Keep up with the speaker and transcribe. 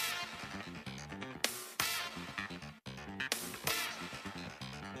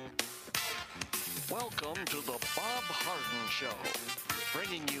Welcome to the Bob Harden Show,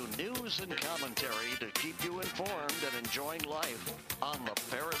 bringing you news and commentary to keep you informed and enjoying life on the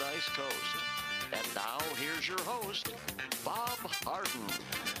Paradise Coast. And now, here's your host, Bob Harden.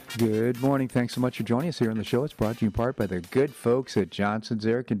 Good morning. Thanks so much for joining us here on the show. It's brought to you in part by the good folks at Johnson's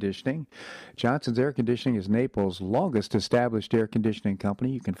Air Conditioning. Johnson's Air Conditioning is Naples' longest established air conditioning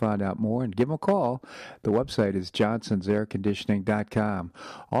company. You can find out more and give them a call. The website is johnsonsairconditioning.com.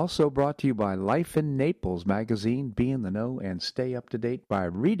 Also brought to you by Life in Naples magazine. Be in the know and stay up to date by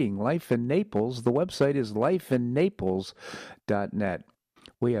reading Life in Naples. The website is lifeinnaples.net.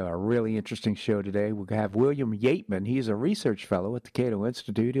 We have a really interesting show today. We'll have William Yateman. He's a research fellow at the Cato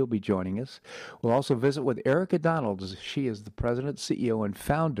Institute. He'll be joining us. We'll also visit with Erica Donald. She is the president, CEO, and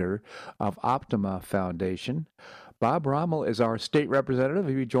founder of Optima Foundation. Bob Rommel is our state representative.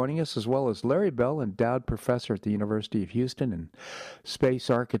 He'll be joining us, as well as Larry Bell, endowed professor at the University of Houston in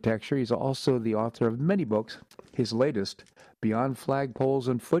space architecture. He's also the author of many books. His latest, Beyond Flagpoles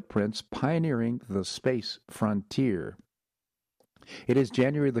and Footprints, Pioneering the Space Frontier. It is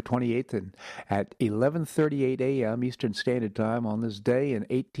January the 28th, and at 11:38 a.m. Eastern Standard Time on this day in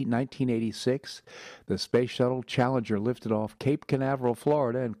 1986, the Space Shuttle Challenger lifted off Cape Canaveral,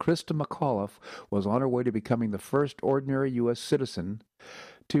 Florida, and Krista McAuliffe was on her way to becoming the first ordinary U.S. citizen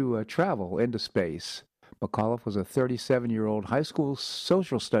to travel into space. McAuliffe was a 37-year-old high school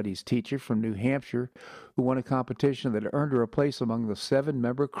social studies teacher from New Hampshire who won a competition that earned her a place among the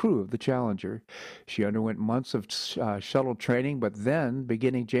 7-member crew of the Challenger. She underwent months of shuttle training, but then,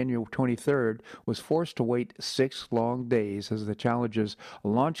 beginning January 23rd, was forced to wait 6 long days as the Challenger's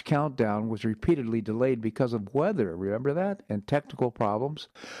launch countdown was repeatedly delayed because of weather, remember that, and technical problems.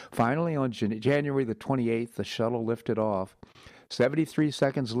 Finally, on January the 28th, the shuttle lifted off. 73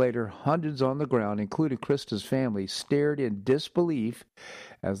 seconds later, hundreds on the ground, including Krista's family, stared in disbelief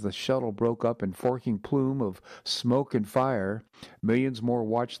as the shuttle broke up in forking plume of smoke and fire. Millions more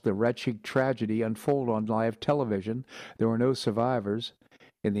watched the wretched tragedy unfold on live television. There were no survivors.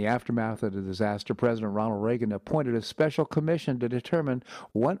 In the aftermath of the disaster, President Ronald Reagan appointed a special commission to determine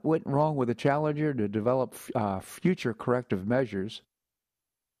what went wrong with the Challenger to develop future corrective measures.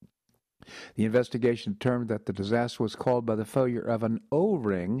 The investigation determined that the disaster was caused by the failure of an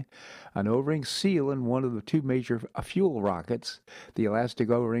O-ring seal in one of the 2 major fuel rockets. The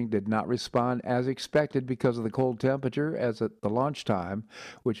elastic O-ring did not respond as expected because of the cold temperature as at the launch time,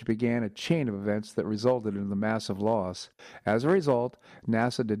 which began a chain of events that resulted in the massive loss. As a result,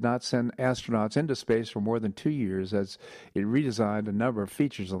 NASA did not send astronauts into space for more than 2 years as it redesigned a number of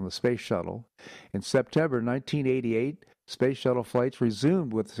features on the space shuttle. In September 1988, Space Shuttle flights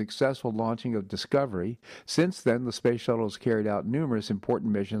resumed with the successful launching of Discovery. Since then, the Space Shuttle has carried out numerous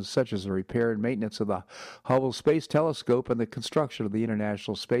important missions, such as the repair and maintenance of the Hubble Space Telescope and the construction of the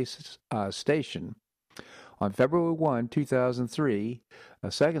International Space Station. On February 1, 2003, a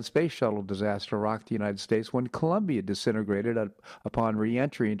second space shuttle disaster rocked the United States when Columbia disintegrated upon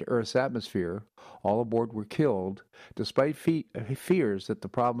re-entry into Earth's atmosphere. All aboard were killed. Despite fears that the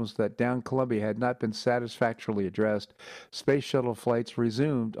problems that downed Columbia had not been satisfactorily addressed, space shuttle flights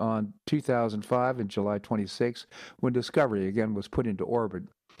resumed on 2005 and July 26, when Discovery again was put into orbit.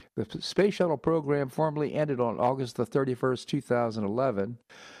 The space shuttle program formally ended on August the 31st, 2011.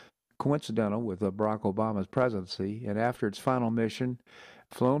 Coincidental with Barack Obama's presidency, and after its final mission,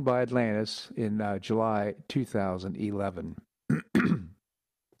 flown by Atlantis in July 2011.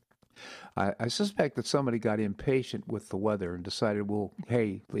 I suspect that somebody got impatient with the weather and decided, well,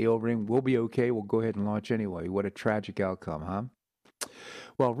 hey, the O-ring will be okay, we'll go ahead and launch anyway. What a tragic outcome, huh?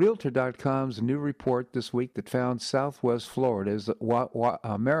 Well, Realtor.com's new report this week that found Southwest Florida is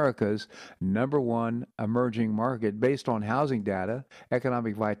America's #1 emerging market based on housing data,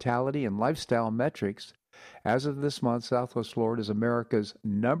 economic vitality, and lifestyle metrics. As of this month, Southwest Florida is America's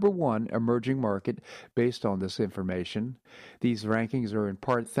 #1 emerging market based on this information. These rankings are in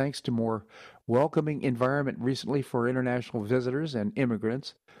part thanks to more welcoming environment recently for international visitors and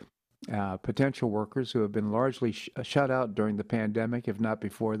immigrants. Potential workers who have been largely shut out during the pandemic, if not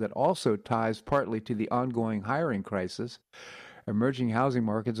before, that also ties partly to the ongoing hiring crisis. Emerging housing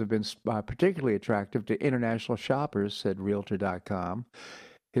markets have been particularly attractive to international shoppers, said Realtor.com.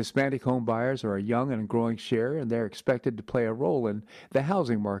 Hispanic home buyers are a young and growing share, and they're expected to play a role in the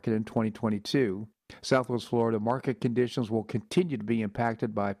housing market in 2022. Southwest Florida market conditions will continue to be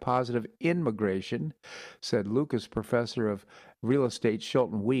impacted by positive immigration, said Lucas, professor of real estate,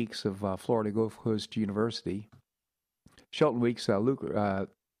 Shelton Weeks of Florida Gulf Coast University. Shelton Weeks,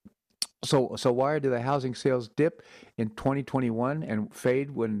 So why did the housing sales dip in 2021 and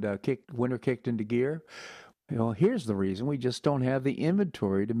fade when winter kicked into gear? Well, here's the reason. We just don't have the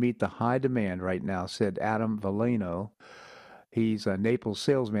inventory to meet the high demand right now, said Adam Valeno. He's a Naples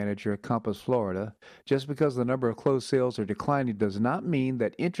sales manager at Compass, Florida. Just because the number of closed sales are declining does not mean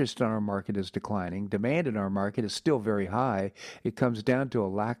that interest in our market is declining. Demand in our market is still very high. It comes down to a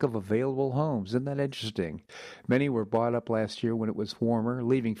lack of available homes. Isn't that interesting? Many were bought up last year when it was warmer,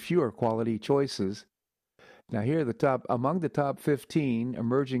 leaving fewer quality choices. Now, here are among the top 15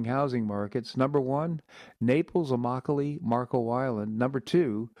 emerging housing markets. Number one, Naples, Immokalee, Marco Island. Number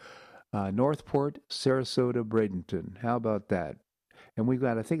two, Northport, Sarasota, Bradenton. How about that? And we've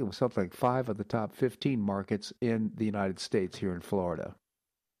got, I think it was something like 5 of the top 15 markets in the United States here in Florida.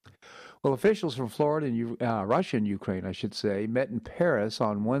 Well, officials from Florida and Russia and Ukraine, I should say, met in Paris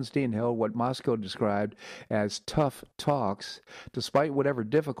on Wednesday and held what Moscow described as tough talks. Despite whatever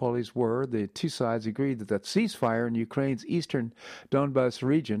difficulties were, the two sides agreed that the ceasefire in Ukraine's eastern Donbas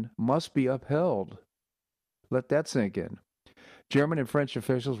region must be upheld. Let that sink in. German and French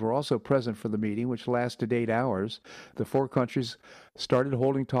officials were also present for the meeting, which lasted 8 hours. The four countries started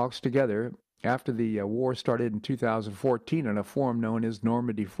holding talks together after the war started in 2014 in a forum known as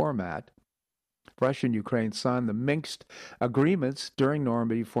Normandy format. Russia and Ukraine signed the Minsk agreements during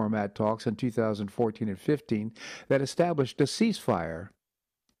Normandy format talks in 2014 and 15 that established a ceasefire.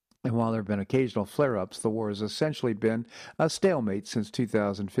 And while there have been occasional flare-ups, the war has essentially been a stalemate since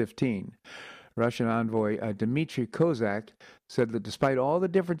 2015. Russian envoy Dmitry Kozak said that despite all the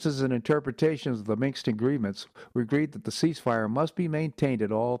differences in interpretations of the Minsk agreements, we agreed that the ceasefire must be maintained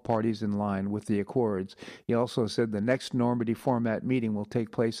at all parties in line with the accords. He also said the next Normandy format meeting will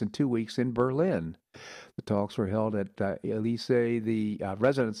take place in 2 weeks in Berlin. The talks were held at Élysée, the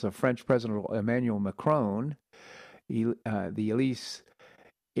residence of French President Emmanuel Macron. The Élysée,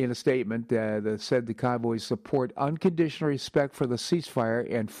 in a statement that said the convoys support unconditional respect for the ceasefire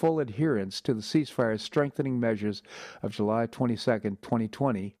and full adherence to the ceasefire's strengthening measures of July 22,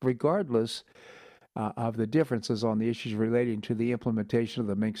 2020, regardless of the differences on the issues relating to the implementation of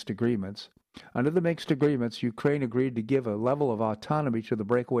the Minsk agreements. Under the Minsk agreements, Ukraine agreed to give a level of autonomy to the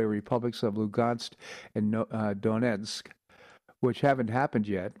breakaway republics of Lugansk and Donetsk, which haven't happened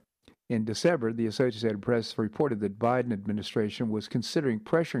yet. In December, the Associated Press reported that the Biden administration was considering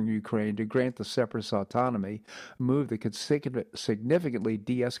pressuring Ukraine to grant the separatists autonomy, a move that could significantly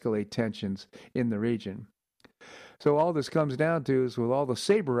de-escalate tensions in the region. So all this comes down to is with all the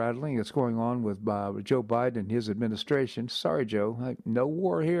saber-rattling that's going on with Joe Biden and his administration, sorry, Joe, no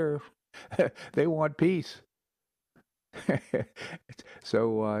war here. They want peace.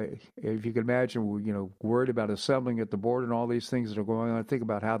 So if you can imagine, worried about assembling at the border and all these things that are going on, think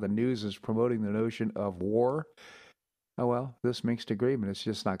about how the news is promoting the notion of war. Oh, well, this Minsk agreement is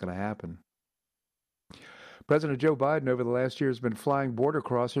just not going to happen. President Joe Biden over the last year has been flying border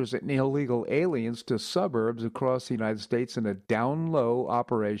crossers and illegal aliens to suburbs across the United States in a down-low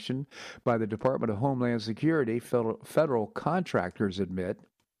operation by the Department of Homeland Security, federal contractors admit.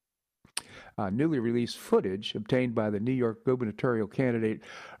 Newly released footage obtained by the New York gubernatorial candidate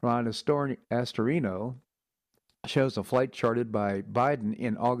Ron Astorino shows a flight charted by Biden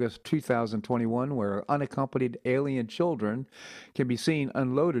in August 2021 where unaccompanied alien children can be seen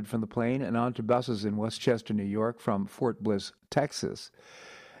unloaded from the plane and onto buses in Westchester, New York from Fort Bliss, Texas.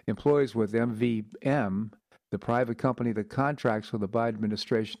 Employees with MVM, the private company that contracts with the Biden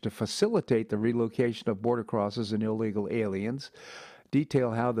administration to facilitate the relocation of border crossers and illegal aliens,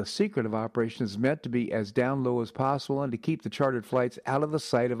 detail how the secret of operation is meant to be as down low as possible and to keep the chartered flights out of the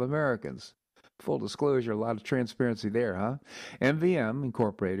sight of Americans. Full disclosure, a lot of transparency there, huh? MVM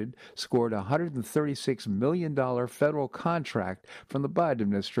Incorporated scored a $136 million federal contract from the Biden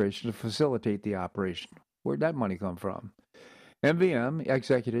administration to facilitate the operation. Where'd that money come from? MVM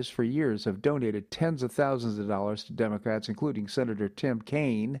executives for years have donated tens of thousands of dollars to Democrats, including Senator Tim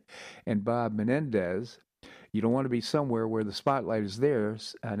Kaine and Bob Menendez. You don't want to be somewhere where the spotlight is there,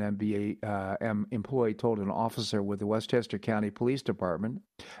 an MBA employee told an officer with the Westchester County Police Department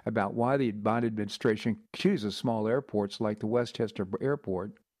about why the Biden administration chooses small airports like the Westchester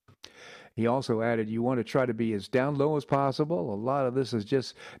Airport. He also added, you want to try to be as down low as possible. A lot of this is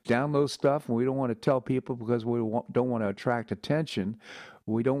just down low stuff, and we don't want to tell people because we don't want to attract attention.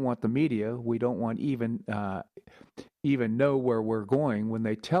 We don't want the media. We don't want even know where we're going when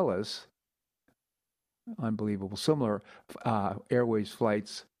they tell us. Unbelievable. Similar airways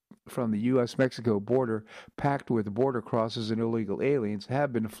flights from the U.S.-Mexico border packed with border crossers and illegal aliens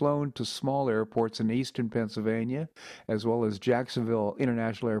have been flown to small airports in eastern Pennsylvania, as well as Jacksonville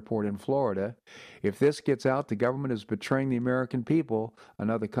International Airport in Florida. If this gets out, the government is betraying the American people,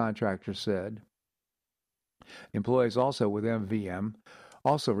 another contractor said. Employees also with MVM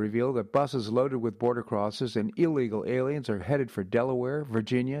also revealed that buses loaded with border crossers and illegal aliens are headed for Delaware,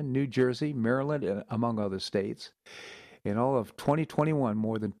 Virginia, New Jersey, Maryland, and among other states. In all of 2021,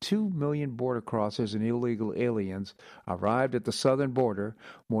 more than 2 million border crossers and illegal aliens arrived at the southern border.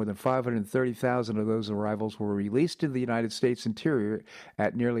 More than 530,000 of those arrivals were released to the United States interior.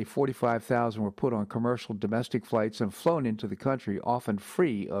 At nearly 45,000 were put on commercial domestic flights and flown into the country, often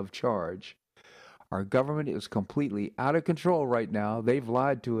free of charge. Our government is completely out of control right now. They've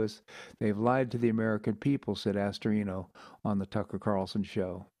lied to us. They've lied to the American people, said Astorino on the Tucker Carlson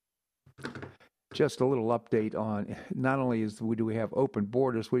show. Just a little update on not only do we have open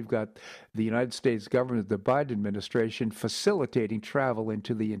borders, we've got the United States government, the Biden administration, facilitating travel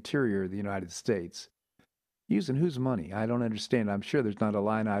into the interior of the United States. Using whose money? I don't understand. I'm sure there's not a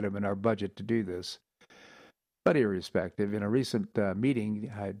line item in our budget to do this. But irrespective, in a recent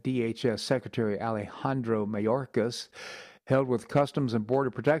meeting, DHS Secretary Alejandro Mayorkas held with Customs and Border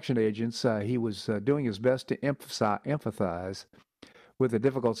Protection agents, he was doing his best to empathize with the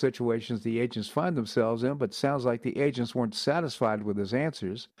difficult situations the agents find themselves in, but sounds like the agents weren't satisfied with his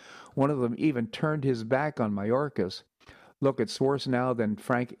answers. One of them even turned his back on Mayorkas. Look, it's worse now than,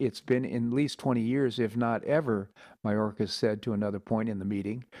 Frank, it's been in at least 20 years, if not ever, Mayorkas said to another point in the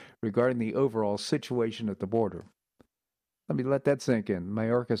meeting regarding the overall situation at the border. Let me let that sink in.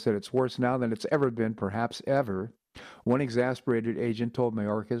 Mayorkas said it's worse now than it's ever been, perhaps ever. One exasperated agent told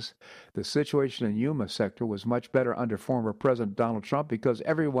Mayorkas the situation in Yuma sector was much better under former President Donald Trump because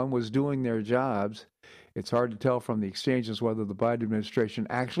everyone was doing their jobs. It's hard to tell from the exchanges whether the Biden administration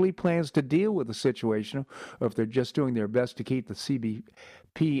actually plans to deal with the situation or if they're just doing their best to keep the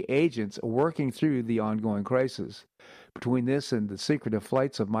CBP agents working through the ongoing crisis. Between this and the secretive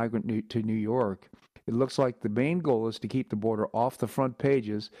flights of migrants to New York, it looks like the main goal is to keep the border off the front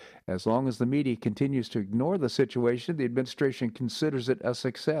pages. As long as the media continues to ignore the situation, the administration considers it a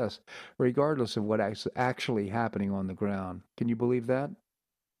success, regardless of what's actually happening on the ground. Can you believe that?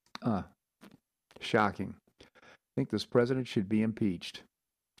 Shocking. I think this president should be impeached.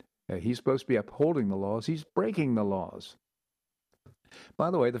 He's supposed to be upholding the laws. He's breaking the laws.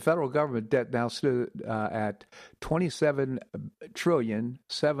 By the way, the federal government debt now stood at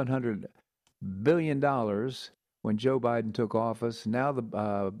 $27,700 billion when Joe Biden took office. Now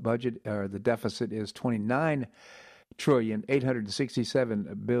the budget or the deficit is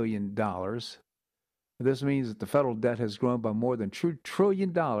 $29,867 billion. This means that the federal debt has grown by more than $2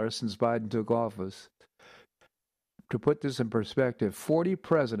 trillion since Biden took office. To put this in perspective, 40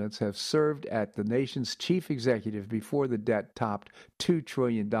 presidents have served at the nation's chief executive before the debt topped $2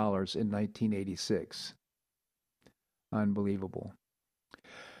 trillion in 1986. Unbelievable.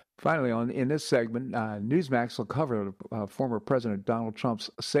 Finally, in this segment, Newsmax will cover former President Donald Trump's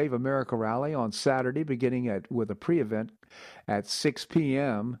Save America rally on Saturday, beginning with a pre-event at 6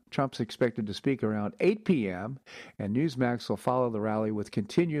 p.m. Trump's expected to speak around 8 p.m., and Newsmax will follow the rally with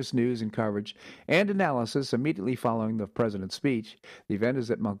continuous news and coverage and analysis immediately following the president's speech. The event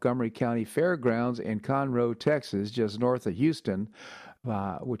is at Montgomery County Fairgrounds in Conroe, Texas, just north of Houston,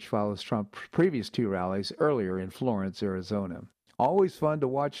 which follows Trump's previous two rallies earlier in Florence, Arizona. Always fun to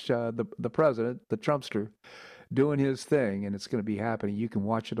watch the president, the Trumpster, doing his thing, and it's going to be happening. You can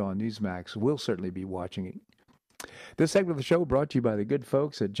watch it on Newsmax. We'll certainly be watching it. This segment of the show brought to you by the good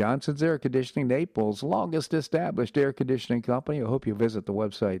folks at Johnson's Air Conditioning, Naples' longest established air conditioning company. I hope you visit the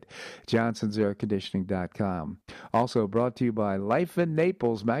website, johnsonsairconditioning.com. Also brought to you by Life in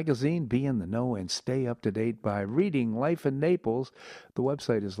Naples magazine. Be in the know and stay up to date by reading Life in Naples. The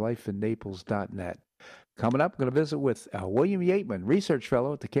website is lifeinnaples.net. Coming up, I'm going to visit with William Yateman, research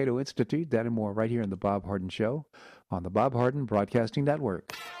fellow at the Cato Institute. That and more right here in the Bob Harden Show on the Bob Harden Broadcasting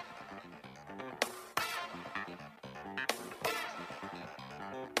Network.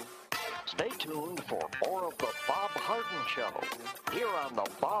 Stay tuned for more of the Bob Harden Show here on the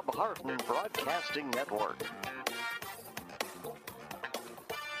Bob Harden Broadcasting Network.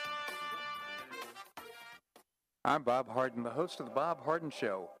 I'm Bob Harden, the host of the Bob Harden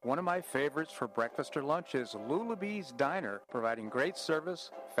Show. One of my favorites for breakfast or lunch is Lulabee's Diner, providing great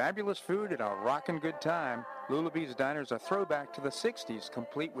service, fabulous food, and a rockin' good time. Lulabee's Diner is a throwback to the 60s,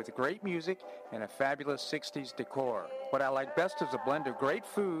 complete with great music and a fabulous 60s decor. What I like best is a blend of great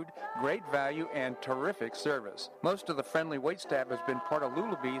food, great value, and terrific service. Most of the friendly waitstaff has been part of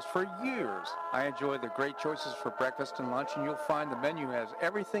Lulabee's for years. I enjoy the great choices for breakfast and lunch, and you'll find the menu has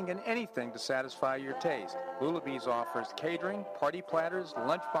everything and anything to satisfy your taste. Lulabee's offers catering, party platters,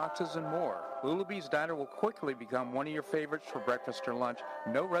 lunch boxes, and more. Lulabee's Diner will quickly become one of your favorites for breakfast or lunch.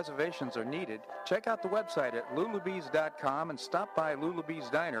 No no reservations are needed. Check out the website at lulubees.com and stop by Lulubee's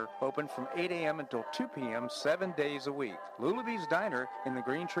Diner, open from 8 a.m. until 2 p.m. 7 days a week. Lulubee's Diner in the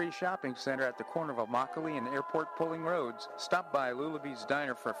Green Tree Shopping Center at the corner of Immokalee and Airport Pulling Roads. Stop by Lulubee's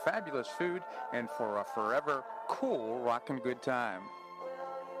Diner for fabulous food and for a forever cool rockin' good time.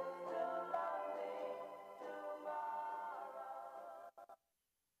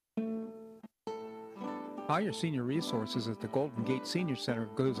 Higher Senior Resources at the Golden Gate Senior Center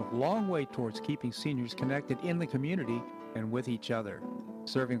goes a long way towards keeping seniors connected in the community and with each other.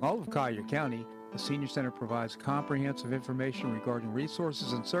 Serving all of Collier County, the Senior Center provides comprehensive information regarding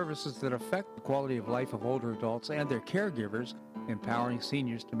resources and services that affect the quality of life of older adults and their caregivers, empowering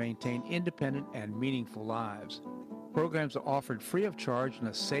seniors to maintain independent and meaningful lives. Programs are offered free of charge in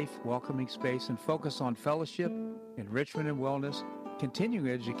a safe, welcoming space and focus on fellowship, enrichment and wellness, continuing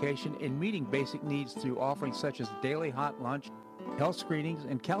education, and meeting basic needs through offerings such as daily hot lunch, health screenings,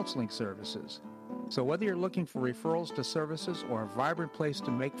 and counseling services. So whether you're looking for referrals to services or a vibrant place to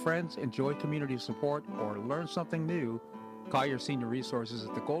make friends, enjoy community support, or learn something new, Collier Senior Resources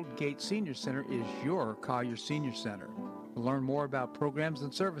at the Golden Gate Senior Center is your Collier Senior Center. To learn more about programs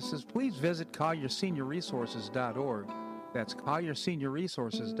and services, please visit collierseniorresources.org. That's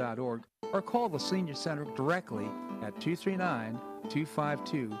collierseniorresources.org, or call the Senior Center directly at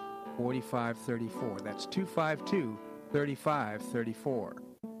 239-252-4534. That's 252-3534.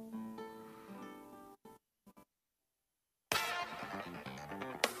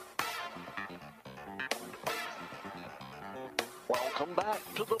 Welcome back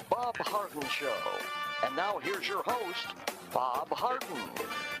to the Bob Harden Show. And now here's your host, Bob Harden.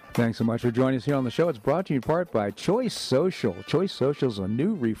 Thanks so much for joining us here on the show. It's brought to you in part by Choice Social. Choice Social is a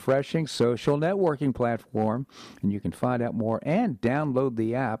new, refreshing social networking platform, and you can find out more and download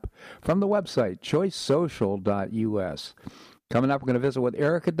the app from the website, choicesocial.us. Coming up, we're going to visit with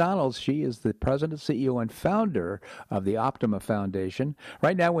Erica Donalds. She is the president, CEO, and founder of the Optima Foundation.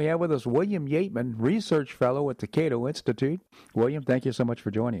 Right now, we have with us William Yateman, research fellow at the Cato Institute. William, thank you so much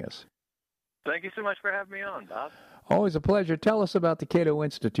for joining us. Thank you so much for having me on, Bob. Always a pleasure. Tell us about the Cato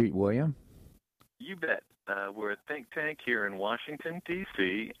Institute, William. You bet. We're a think tank here in Washington,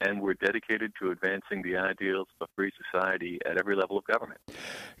 D.C., and we're dedicated to advancing the ideals of a free society at every level of government.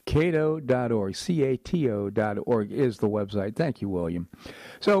 Cato.org, CATO.org is the website. Thank you, William.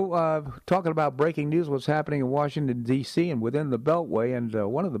 So, talking about breaking news, what's happening in Washington, D.C. and within the Beltway, and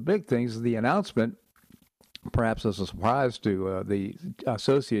one of the big things is the announcement, perhaps as a surprise to the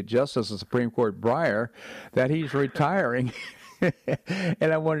Associate Justice of the Supreme Court, Breyer, that he's retiring.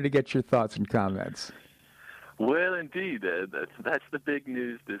 And I wanted to get your thoughts and comments. Well, indeed, that's the big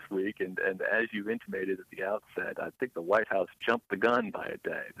news this week, and as you intimated at the outset, I think the White House jumped the gun by a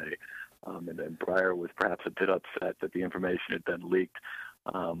day. And then Breyer was perhaps a bit upset that the information had been leaked,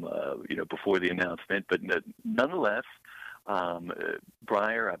 before the announcement. But nonetheless,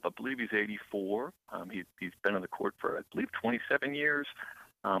 Breyer, I believe he's 84. He's been on the court for, I believe, 27 years,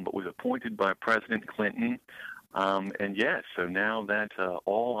 but was appointed by President Clinton. And yes, so now that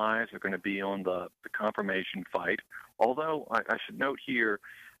all eyes are going to be on the confirmation fight, although I should note here,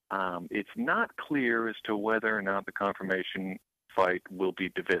 it's not clear as to whether or not the confirmation fight will be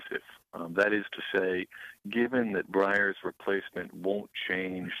divisive. That is to say, given that Breyer's replacement won't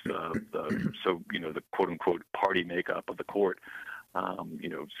change the quote-unquote party makeup of the court,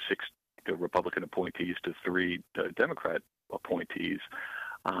 6 Republican appointees to 3 Democrat appointees,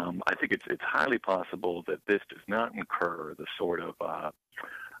 I think it's highly possible that this does not incur the sort of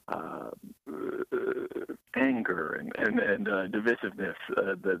anger and divisiveness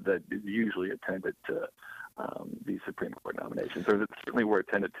that is usually attended to these Supreme Court nominations, or that certainly were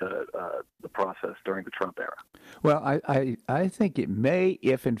attended to the process during the Trump era. Well, I think it may,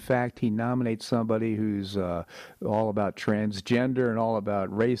 if in fact he nominates somebody who's all about transgender and all about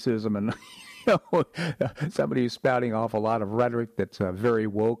racism and somebody who's spouting off a lot of rhetoric that's very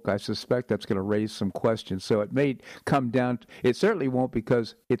woke. I suspect that's going to raise some questions. So it may come down. It certainly won't,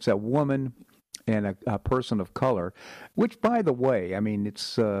 because it's a woman and a person of color, which, by the way, I mean,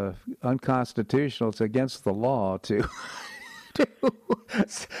 it's unconstitutional. It's against the law to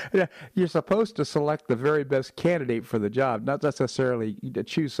you're supposed to select the very best candidate for the job, not necessarily to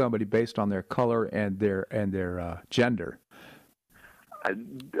choose somebody based on their color and their gender. I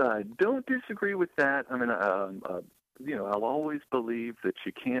don't disagree with that. I mean, I'll always believe that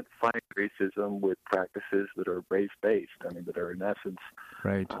you can't fight racism with practices that are race-based. I mean, that are in essence,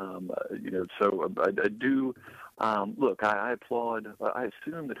 right. So I do. Look, I applaud. I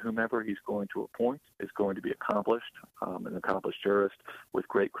assume that whomever he's going to appoint is going to be accomplished, an accomplished jurist with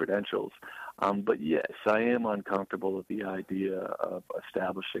great credentials. But yes, I am uncomfortable with the idea of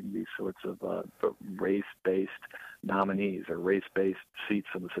establishing these sorts of race-based nominees or race-based seats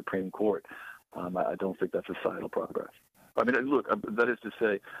on the Supreme Court. I don't think that's societal progress. I mean, look, that is to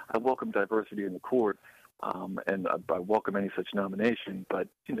say, I welcome diversity in the court, and I welcome any such nomination, but,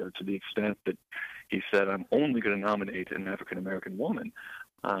 to the extent that he said, I'm only going to nominate an African-American woman,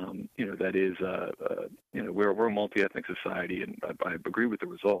 that is, we're a multi-ethnic society, and I agree with the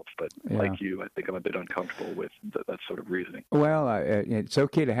results, but like you, I think I'm a bit uncomfortable with that sort of reasoning. Well, it's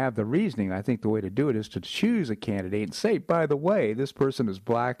okay to have the reasoning. I think the way to do it is to choose a candidate and say, by the way, this person is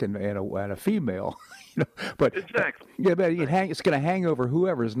black and a female. But exactly. Yeah, but it's going to hang over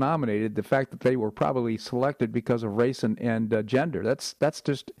whoever is nominated. The fact that they were probably selected because of race and gender. That's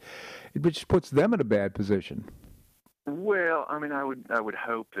just it just puts them in a bad position. Well, I mean, I would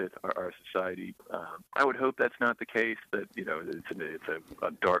hope that our society. I would hope that's not the case. That it's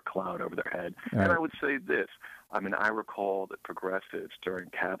a dark cloud over their head. Right. And I would say this. I mean, I recall that progressives during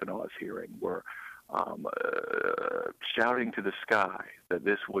Kavanaugh's hearing were shouting to the sky that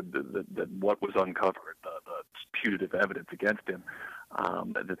that what was uncovered, the putative evidence against him,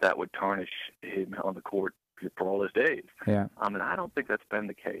 that would tarnish him on the court for all his days. Yeah. And I don't think that's been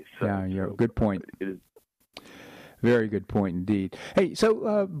the case. So, yeah, good point. It is. Very good point indeed. Hey,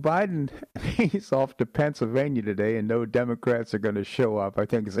 so Biden, he's off to Pennsylvania today, and no Democrats are going to show up. I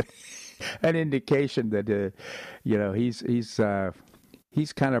think it's an indication that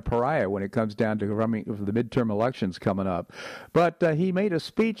he's kind of pariah when it comes down to the midterm elections coming up. But he made a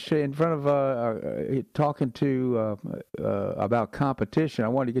speech in front of talking to about competition. I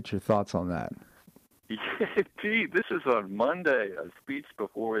wanted to get your thoughts on that. Yeah, indeed. This is on Monday, a speech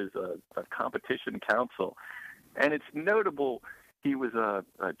before his competition council. And it's notable he was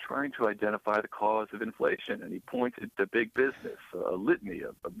trying to identify the cause of inflation, and he pointed to big business, a litany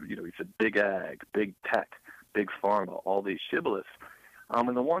of he said big ag, big tech, big pharma, all these shibboleths.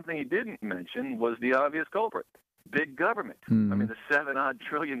 And the one thing he didn't mention was the obvious culprit, big government. Mm-hmm. I mean, the $7-odd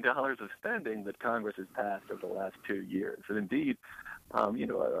trillion of spending that Congress has passed over the last 2 years. And indeed, I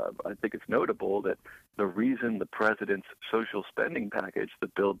think it's notable that the reason the president's social spending package, the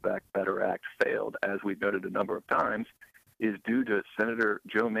Build Back Better Act, failed, as we've noted a number of times, is due to Senator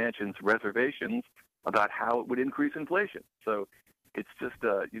Joe Manchin's reservations about how it would increase inflation. So it's just,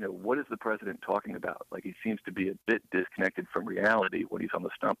 what is the president talking about? Like, he seems to be a bit disconnected from reality when he's on the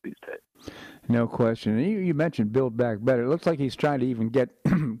stump these days. No question. You mentioned Build Back Better. It looks like he's trying to even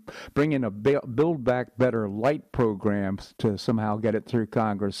bring in a Build Back Better light program to somehow get it through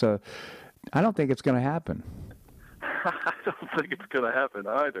Congress. I don't think it's going to happen. I don't think it's going to happen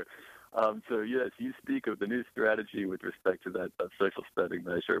either. So, yes, you speak of the new strategy with respect to that social spending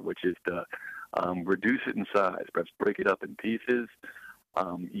measure, which is to reduce it in size, perhaps break it up in pieces.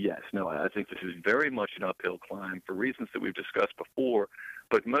 I think this is very much an uphill climb for reasons that we've discussed before,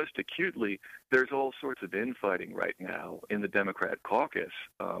 but most acutely, there's all sorts of infighting right now in the Democrat caucus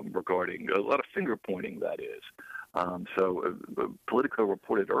regarding a lot of finger-pointing, that is. Politico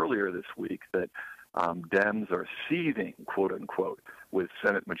reported earlier this week that Dems are seething, quote-unquote, with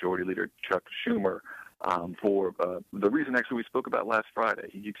Senate Majority Leader Chuck Schumer for the reason actually we spoke about last Friday.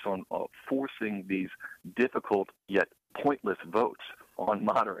 He keeps on forcing these difficult yet pointless votes on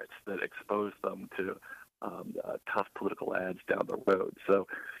moderates that expose them to tough political ads down the road. So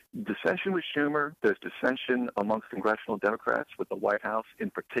dissension with Schumer, there's dissension amongst congressional Democrats with the White House,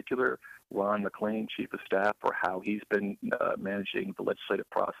 in particular Ron McClain, Chief of Staff, for how he's been managing the legislative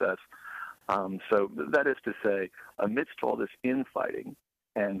process. So that is to say, amidst all this infighting,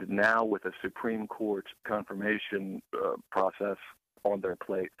 and now with a Supreme Court confirmation process on their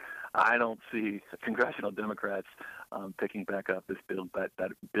plate, I don't see congressional Democrats picking back up this Build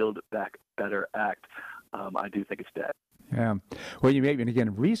Back Better Act. I do think it's dead. Yeah. Well, you may be,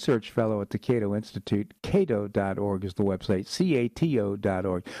 again, research fellow at the Cato Institute. Cato.org is the website,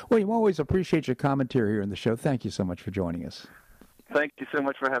 Cato.org. William, always appreciate your commentary here in the show. Thank you so much for joining us. Thank you so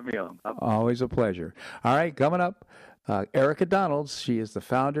much for having me on. Always a pleasure. All right, coming up, Erica Donalds. She is the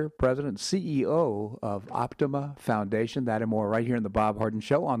founder, president, CEO of Optima Foundation. That and more right here in the Bob Harden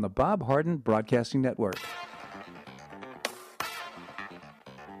Show on the Bob Harden Broadcasting Network.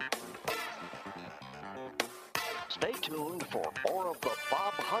 Stay tuned for more of the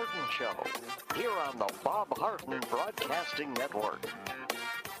Bob Harden Show here on the Bob Harden Broadcasting Network.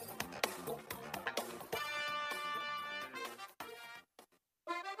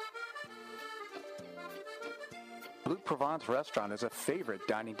 Blue Provence Restaurant is a favorite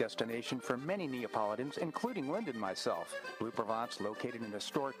dining destination for many Neapolitans, including Linda and myself. Blue Provence, located in a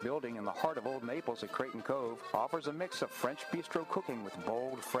historic building in the heart of Old Naples at Creighton Cove, offers a mix of French bistro cooking with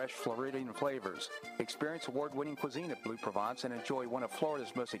bold, fresh Floridian flavors. Experience award-winning cuisine at Blue Provence and enjoy one of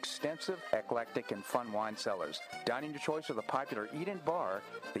Florida's most extensive, eclectic, and fun wine cellars. Dining your choice of the popular Eat-In Bar,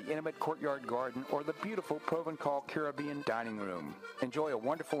 the intimate courtyard garden, or the beautiful Provencal Caribbean dining room. Enjoy a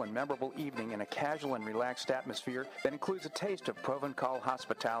wonderful and memorable evening in a casual and relaxed atmosphere that includes a taste of Provencal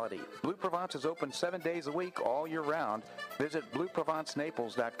hospitality. Blue Provence is open 7 days a week all year round. Visit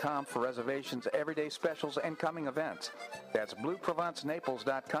BlueProvenceNaples.com for reservations, everyday specials, and coming events. That's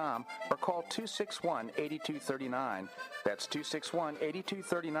BlueProvenceNaples.com or call 261-8239. That's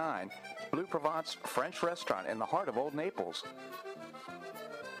 261-8239. Blue Provence French Restaurant in the heart of Old Naples.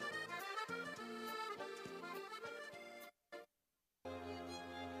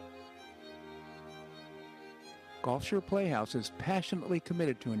 Gulf Shore Playhouse is passionately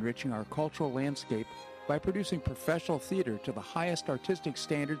committed to enriching our cultural landscape by producing professional theater to the highest artistic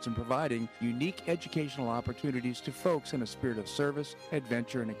standards and providing unique educational opportunities to folks in a spirit of service,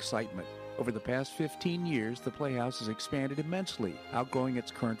 adventure, and excitement. Over the past 15 years, the Playhouse has expanded immensely, outgrowing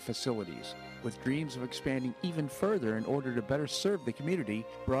its current facilities. With dreams of expanding even further in order to better serve the community,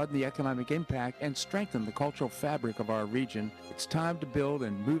 broaden the economic impact, and strengthen the cultural fabric of our region, it's time to build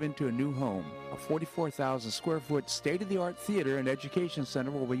and move into a new home. A 44,000 square foot state-of-the-art theater and education center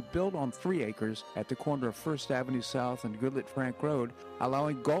will be built on 3 acres at the corner of First Avenue South and Goodlet Frank Road,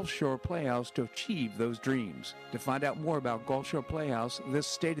 allowing Gulf Shore Playhouse to achieve those dreams. To find out more about Gulf Shore Playhouse, this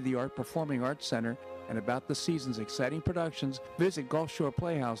state-of-the-art performing arts center, and about the season's exciting productions, visit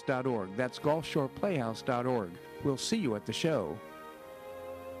GulfShorePlayhouse.org. That's GulfShorePlayhouse.org. We'll see you at the show.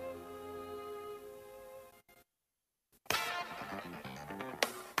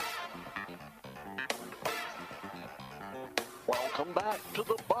 Welcome back to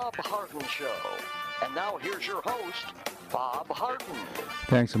the Bob Harden Show. And now here's your host, Bob Harden.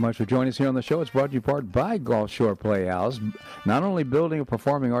 Thanks so much for joining us here on the show. It's brought to you part by Gulf Shore Playhouse. Not only building a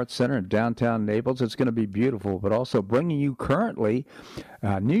performing arts center in downtown Naples, it's going to be beautiful, but also bringing you currently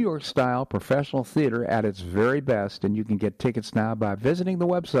New York-style professional theater at its very best. And you can get tickets now by visiting the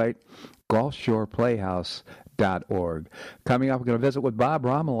website, GulfShorePlayhouse.org. Coming up, we're going to visit with Bob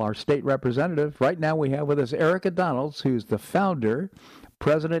Rommel, our state representative. Right now we have with us Erica Donalds, who's the founder,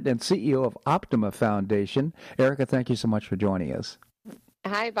 President and CEO of Optima Foundation. Erica, thank you so much for joining us.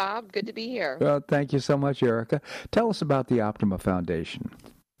 Hi, Bob. Good to be here. Well, thank you so much, Erica. Tell us about the Optima Foundation.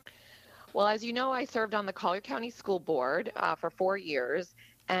 Well, as you know, I served on the Collier County School Board for 4 years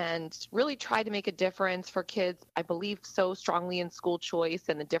and really tried to make a difference for kids. I believe so strongly in school choice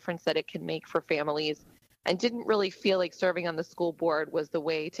and the difference that it can make for families, and didn't really feel like serving on the school board was the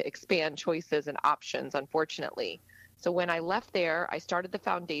way to expand choices and options, unfortunately. So when I left there, I started the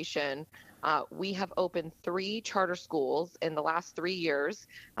foundation. We have opened 3 charter schools in the last 3 years,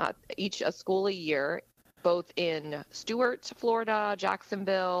 each a school a year, both in Stuart, Florida,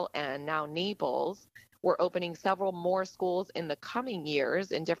 Jacksonville, and now Naples. We're opening several more schools in the coming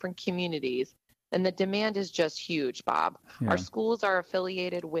years in different communities. And the demand is just huge, Bob. Yeah. Our schools are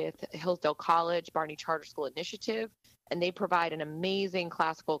affiliated with Hillsdale College, Barney Charter School Initiative, and they provide an amazing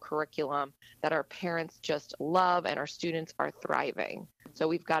classical curriculum that our parents just love, and our students are thriving. So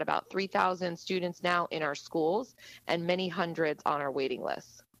we've got about 3,000 students now in our schools and many hundreds on our waiting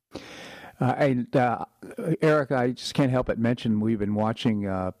list. Erica, I just can't help but mention we've been watching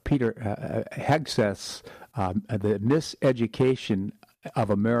Peter Hegseth's The Miseducation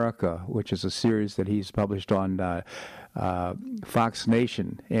of America, which is a series that he's published on Fox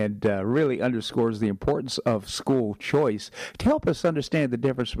Nation, and really underscores the importance of school choice. To help us understand the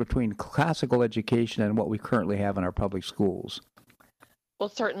difference between classical education and what we currently have in our public schools. Well,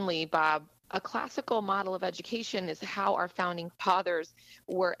 certainly, Bob. A classical model of education is how our founding fathers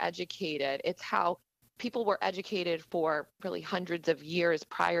were educated. It's how people were educated for really hundreds of years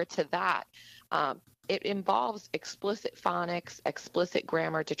prior to that. It involves explicit phonics, explicit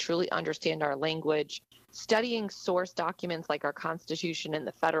grammar to truly understand our language, studying source documents like our Constitution and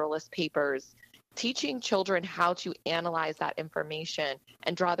the Federalist Papers, teaching children how to analyze that information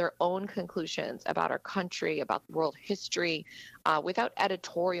and draw their own conclusions about our country, about world history, without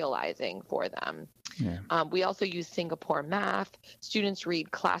editorializing for them. Yeah. We also use Singapore math. Students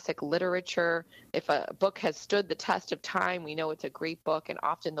read classic literature. If a book has stood the test of time, we know it's a great book, and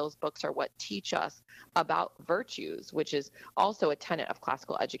often those books are what teach us about virtues, which is also a tenet of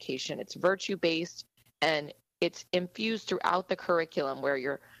classical education. It's virtue-based, and it's infused throughout the curriculum where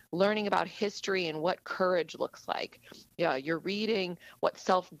you're learning about history and what courage looks like. Yeah, you're reading what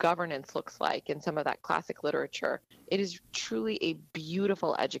self-governance looks like in some of that classic literature. It is truly a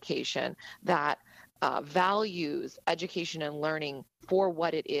beautiful education that values education and learning for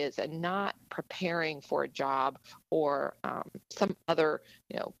what it is and not preparing for a job or some other,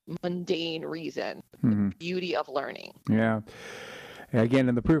 mundane reason. Mm-hmm. The beauty of learning. Yeah. Again,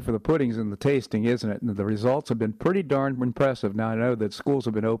 and the proof of the pudding's in the tasting, isn't it? And the results have been pretty darn impressive. Now, I know that schools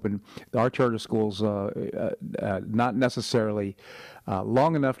have been open, our charter schools, not necessarily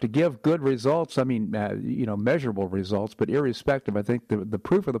long enough to give good results. I mean, measurable results, but irrespective, I think the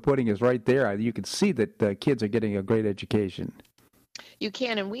proof of the pudding is right there. You can see that the kids are getting a great education. You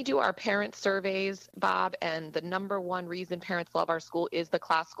can, and we do our parent surveys, Bob, and the number one reason parents love our school is the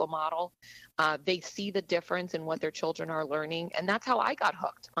classical model. They see the difference in what their children are learning, and that's how I got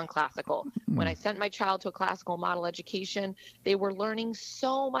hooked on classical. When I sent my child to a classical model education, they were learning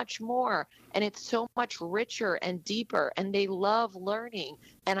so much more, and it's so much richer and deeper, and they love learning.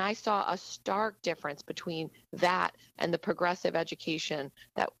 And I saw a stark difference between that and the progressive education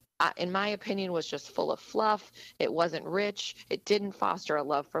that, in my opinion, was just full of fluff. It wasn't rich. It didn't foster a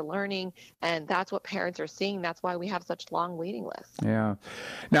love for learning. And that's what parents are seeing. That's why we have such long waiting lists. Yeah.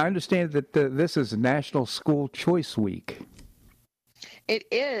 Now, I understand that this is National School Choice Week. It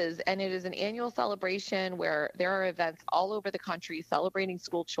is, and it is an annual celebration where there are events all over the country celebrating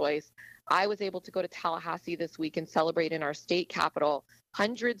school choice. I was able to go to Tallahassee this week and celebrate in our state capitol.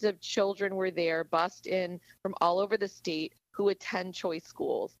 Hundreds of children were there, bussed in from all over the state, who attend choice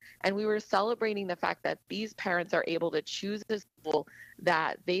schools. And we were celebrating the fact that these parents are able to choose a school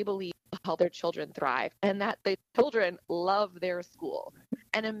that they believe will help their children thrive and that the children love their school.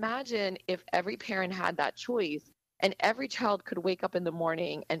 And imagine if every parent had that choice and every child could wake up in the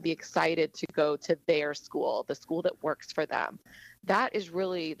morning and be excited to go to their school, the school that works for them. That is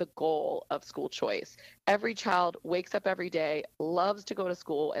really the goal of school choice. Every child wakes up every day, loves to go to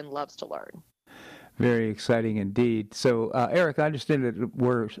school, and loves to learn. Very exciting indeed. So, Eric, I understand that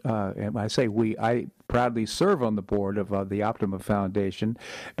we're, and I say we, I proudly serve on the board of the Optima Foundation,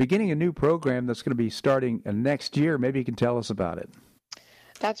 beginning a new program that's going to be starting next year. Maybe you can tell us about it.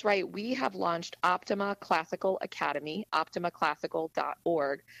 That's right. We have launched Optima Classical Academy,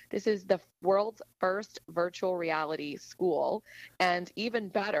 optimaclassical.org. This is the world's first virtual reality school. And even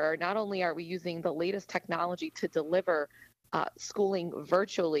better, not only are we using the latest technology to deliver schooling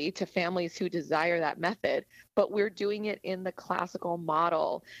virtually to families who desire that method, but we're doing it in the classical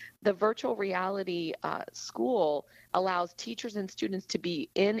model. The virtual reality school allows teachers and students to be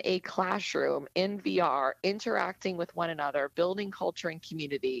in a classroom in VR, interacting with one another, building culture and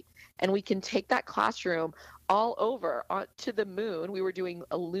community. And we can take that classroom all over to the moon. We were doing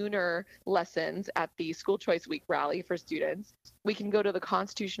lunar lessons at the School Choice Week rally for students. We can go to the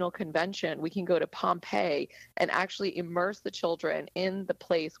Constitutional Convention. We can go to Pompeii and actually immerse the children in the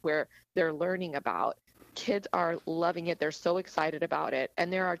place where they're learning about. Kids are loving it. They're so excited about it.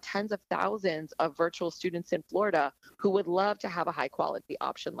 And there are tens of thousands of virtual students in Florida who would love to have a high quality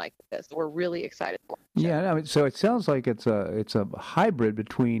option like this. We're really excited. Yeah, I mean, so it sounds like it's a hybrid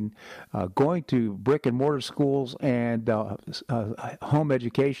between going to brick and mortar schools and home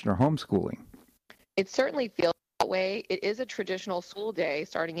education or homeschooling. It certainly feels that way. It is a traditional school day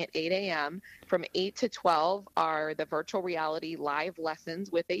starting at 8 a.m. From 8 to 12 are the virtual reality live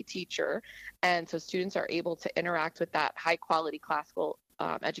lessons with a teacher. And so students are able to interact with that high quality classical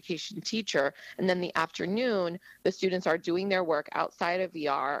education teacher. And then the afternoon, the students are doing their work outside of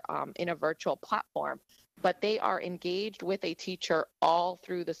VR in a virtual platform. But they are engaged with a teacher all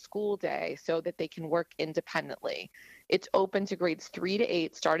through the school day so that they can work independently. It's open to grades 3 to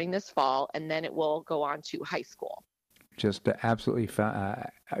 8 starting this fall, and then it will go on to high school. Just absolutely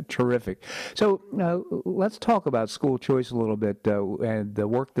terrific. So let's talk about school choice a little bit and the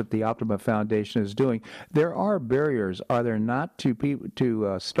work that the Optima Foundation is doing. There are barriers, are there not,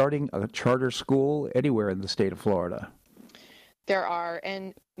 to starting a charter school anywhere in the state of Florida? There are,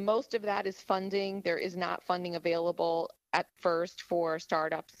 and most of that is funding. There is not funding available at first for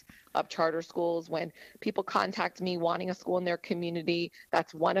startups of charter schools. When people contact me wanting a school in their community,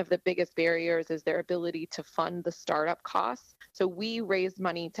 that's one of the biggest barriers is their ability to fund the startup costs. So we raised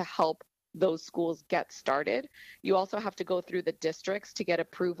money to help those schools get started. You also have to go through the districts to get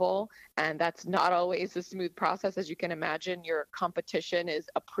approval, and that's not always a smooth process. As you can imagine, your competition is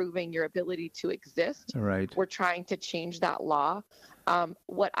approving your ability to exist. Right. We're trying to change that law.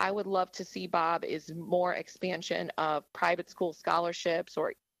 What I would love to see, Bob, is more expansion of private school scholarships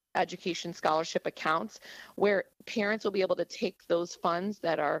or education scholarship accounts where parents will be able to take those funds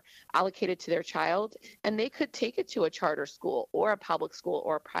that are allocated to their child, and they could take it to a charter school or a public school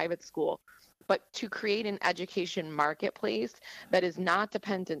or a private school, but to create an education marketplace that is not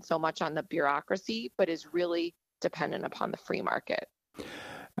dependent so much on the bureaucracy, but is really dependent upon the free market.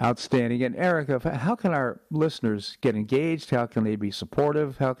 Outstanding. And Erica, how can our listeners get engaged? How can they be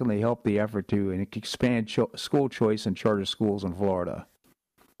supportive? How can they help the effort to expand school choice in charter schools in Florida?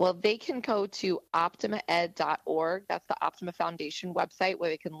 Well, they can go to optimaed.org. That's the Optima Foundation website where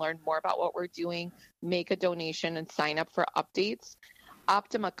they can learn more about what we're doing, make a donation, and sign up for updates.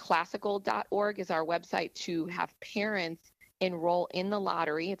 OptimaClassical.org is our website to have parents enroll in the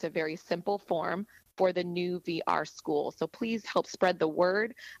lottery. It's a very simple form for the new VR school. So please help spread the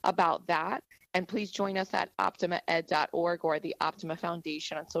word about that. And please join us at optimaed.org or the Optima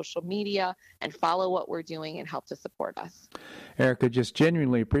Foundation on social media and follow what we're doing and help to support us. Erica, just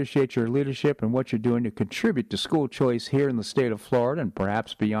genuinely appreciate your leadership and what you're doing to contribute to school choice here in the state of Florida and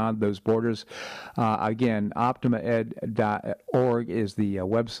perhaps beyond those borders. Again, optimaed.org is the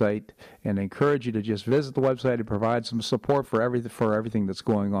website, and I encourage you to just visit the website and provide some support for everything that's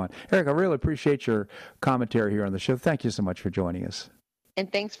going on. Erica, I really appreciate your commentary here on the show. Thank you so much for joining us. And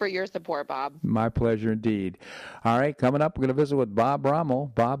thanks for your support, Bob. My pleasure indeed. All right, coming up, we're going to visit with Bob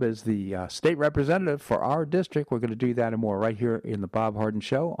Rommel. Bob is the state representative for our district. We're going to do that and more right here in the Bob Harden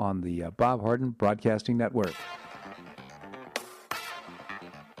Show on the Bob Harden Broadcasting Network.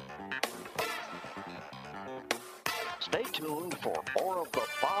 Stay tuned for more of the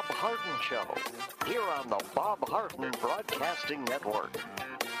Bob Harden Show here on the Bob Harden Broadcasting Network.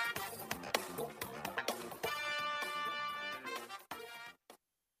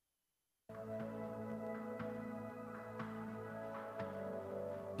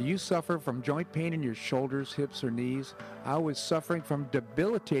 Do you suffer from joint pain in your shoulders, hips, or knees? I was suffering from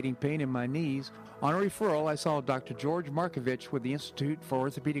debilitating pain in my knees. On a referral, I saw Dr. George Markovich with the Institute for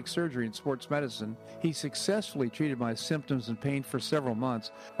Orthopedic Surgery and Sports Medicine. He successfully treated my symptoms and pain for several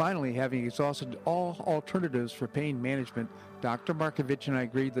months. Finally, having exhausted all alternatives for pain management, Dr. Markovich and I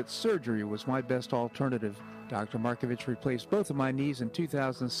agreed that surgery was my best alternative. Dr. Markovich replaced both of my knees in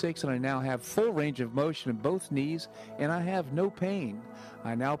 2006, and I now have full range of motion in both knees, and I have no pain.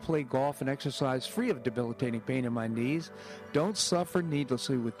 I now play golf and exercise free of debilitating pain in my knees. Don't suffer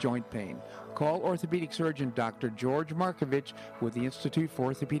needlessly with joint pain. Call orthopedic surgeon Dr. George Markovich with the Institute for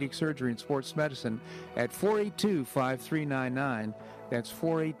Orthopedic Surgery and Sports Medicine at 482-5399. That's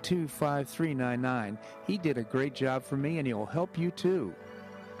 482-5399. He did a great job for me, and he'll help you too.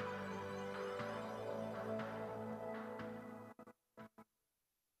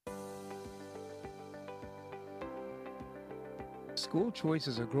 School choice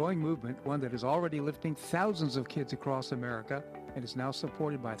is a growing movement, one that is already lifting thousands of kids across America and is now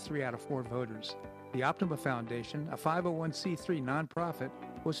supported by 3 out of 4 voters. The Optima Foundation, a 501c3 nonprofit,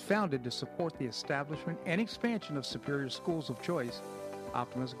 was founded to support the establishment and expansion of superior schools of choice.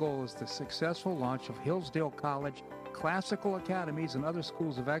 Optima's goal is the successful launch of Hillsdale College, classical academies, and other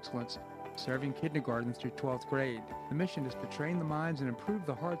schools of excellence, serving kindergarten through 12th grade. The mission is to train the minds and improve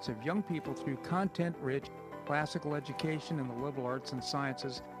the hearts of young people through content-rich classical education in the liberal arts and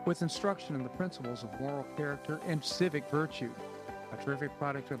sciences with instruction in the principles of moral character and civic virtue. A terrific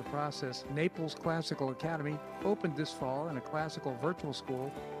product of the process, Naples Classical Academy opened this fall, and a classical virtual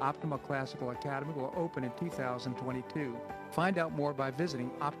school, Optima Classical Academy, will open in 2022. Find out more by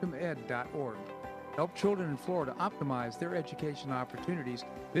visiting optimaed.org. Help children in Florida optimize their education opportunities.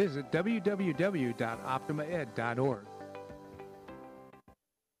 Visit www.optimaed.org.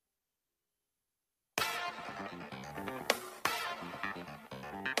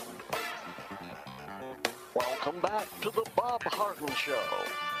 Welcome back to the Bob Harden Show.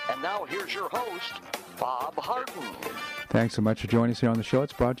 And now here's your host, Bob Harden. Thanks so much for joining us here on the show.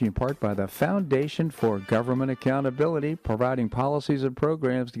 It's brought to you in part by the Foundation for Government Accountability, providing policies and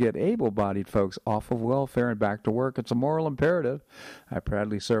programs to get able-bodied folks off of welfare and back to work. It's a moral imperative. I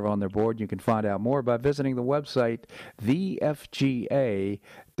proudly serve on their board. You can find out more by visiting the website, thefga.org.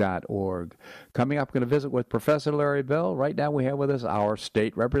 Coming up, we're going to visit with Professor Larry Bell. Right now we have with us our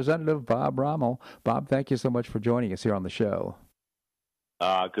state representative, Bob Rommel. Bob, thank you so much for joining us here on the show.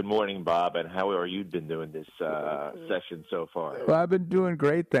 Good morning, Bob, and how are you been doing this session so far? Well, I've been doing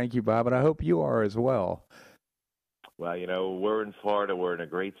great, thank you, Bob, and I hope you are as well. Well, you know, we're in Florida. We're in a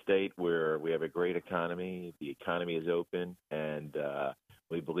great state where we have a great economy. The economy is open, and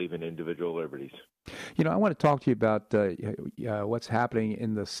we believe in individual liberties. You know, I want to talk to you about what's happening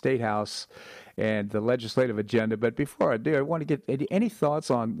in the State House and the legislative agenda. But before I do, I want to get any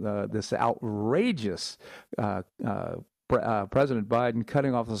thoughts on this outrageous President Biden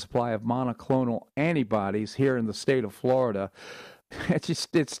cutting off the supply of monoclonal antibodies here in the state of Florida. It's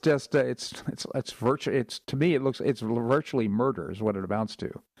to me it looks it's virtually murder is what it amounts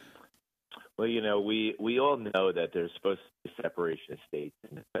to. Well, we all know that there's supposed to be separation of states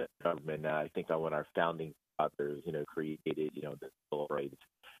and the federal government. I think when our founding fathers, created, the Bill of Rights,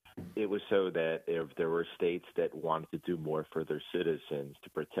 it was so that if there were states that wanted to do more for their citizens to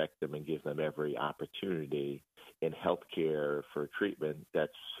protect them and give them every opportunity in health care for treatment,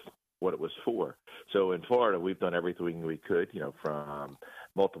 that's what it was for. So in Florida, we've done everything we could, from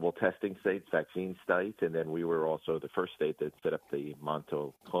multiple testing sites, vaccine sites, and then we were also the first state that set up the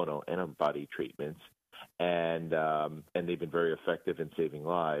monoclonal antibody treatments, and they've been very effective in saving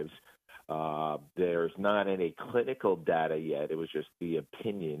lives. There's not any clinical data yet. It was just the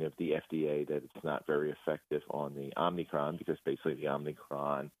opinion of the FDA that it's not very effective on the Omicron because basically the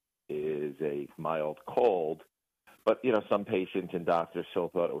Omicron is a mild cold. But, some patients and doctors still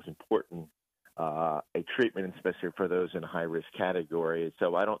thought it was important, a treatment, especially for those in high-risk categories.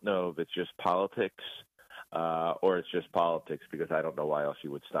 So I don't know if it's just politics or it's just politics because I don't know why else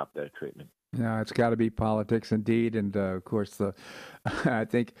you would stop that treatment. No, it's got to be politics indeed. And, of course, I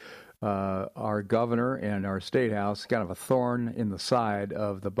think our governor and our state house kind of a thorn in the side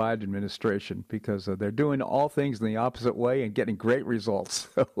of the Biden administration because they're doing all things in the opposite way and getting great results.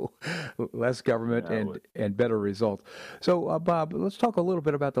 So less government and better results. So, Bob, let's talk a little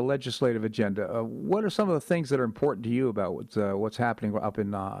bit about the legislative agenda. What are some of the things that are important to you about what's happening up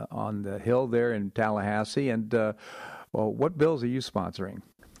in on the Hill there in Tallahassee? And what bills are you sponsoring?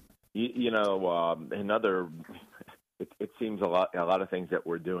 Another. It seems a lot of things that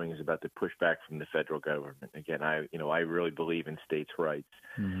we're doing is about the pushback from the federal government. Again, I really believe in states' rights,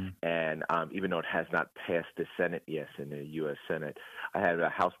 and even though it has not passed the Senate yet in the U.S. Senate, I had a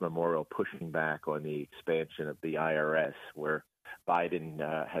House memorial pushing back on the expansion of the IRS, where Biden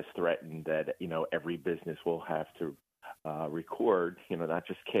has threatened that every business will have to record not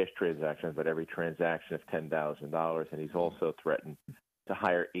just cash transactions, but every transaction of $10,000, and he's also threatened to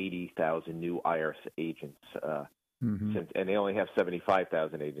hire 80,000 new IRS agents. And they only have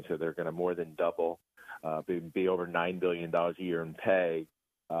 75,000 agents, so they're going to more than double, be over $9 billion a year in pay.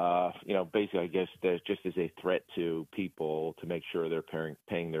 Basically, I guess there's just as a threat to people to make sure they're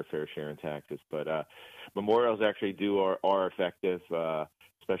paying their fair share in taxes. But memorials actually are effective,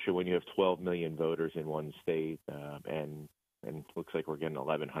 especially when you have 12 million voters in one state, and it looks like we're getting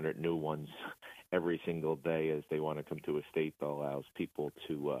 1,100 new ones every single day as they want to come to a state that allows people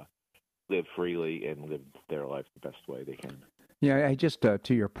to live freely and live their life the best way they can. Yeah, I just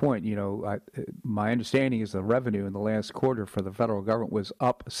to your point, my understanding is the revenue in the last quarter for the federal government was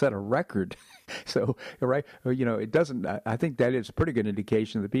up, set a record. So, right, it doesn't. I think that is a pretty good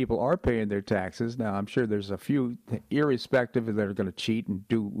indication that people are paying their taxes. Now, I'm sure there's a few, irrespective, that are going to cheat and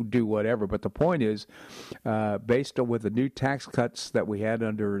do whatever. But the point is, based on with the new tax cuts that we had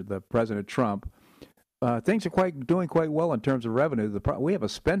under the President Trump. Things are doing quite well in terms of revenue. We have a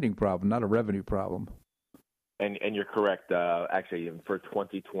spending problem, not a revenue problem. And you're correct. Actually, for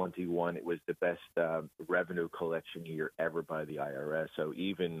 2021, it was the best revenue collection year ever by the IRS. So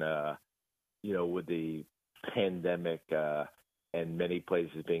even with the pandemic and many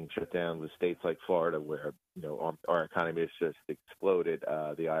places being shut down, with states like Florida, where our economy has just exploded,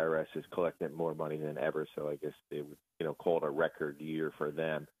 the IRS is collecting more money than ever. So I guess they would call it a record year for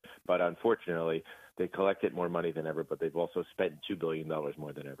them. But unfortunately, they collected more money than ever, but they've also spent $2 billion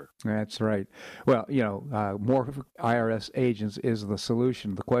more than ever. That's right. Well, more IRS agents is the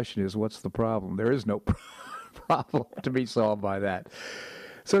solution. The question is, what's the problem? There is no problem to be solved by that.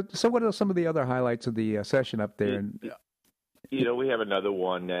 So what are some of the other highlights of the session up there? We have another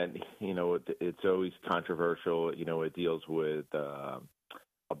one that, it's always controversial. It deals with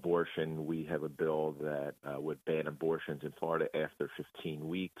abortion. We have a bill that would ban abortions in Florida after 15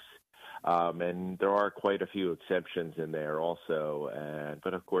 weeks. And there are quite a few exceptions in there also.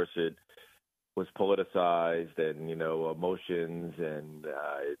 But of course, it was politicized and, emotions and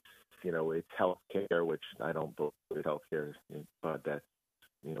it's health care, which I don't believe is health care, but that's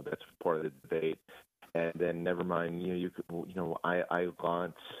part of the debate. And then never mind, I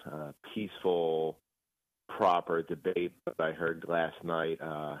want peaceful, proper debate. But I heard last night,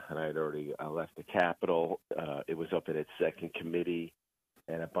 and I had already left the Capitol. It was up in its second committee,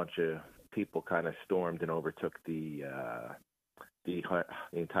 and a bunch of people kind of stormed and overtook the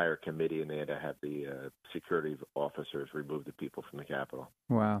entire committee, and they had to have the security officers remove the people from the Capitol.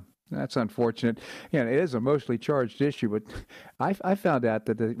 Wow, that's unfortunate. Yeah, it is a mostly charged issue, but I found out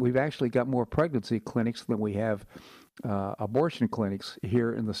that we've actually got more pregnancy clinics than we have abortion clinics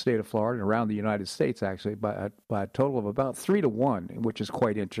here in the state of Florida and around the United States, actually, by a total of about 3-1, which is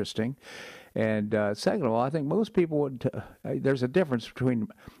quite interesting. And second of all, I think most people would. There's a difference between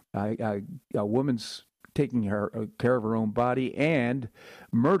a woman's taking care of her own body and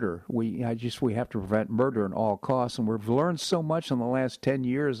murder. We have to prevent murder at all costs, and we've learned so much in the last 10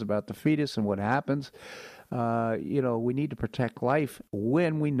 years about the fetus and what happens. We need to protect life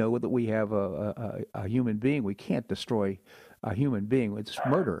when we know that we have a human being. We can't destroy a human being. It's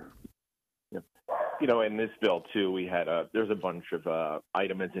murder. In this bill too, we had there's a bunch of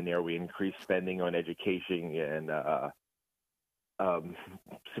items in there. We increased spending on education and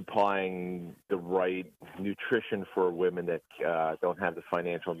supplying the right nutrition for women that don't have the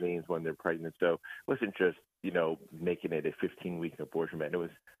financial means when they're pregnant. So it wasn't just making it a 15-week abortion ban. It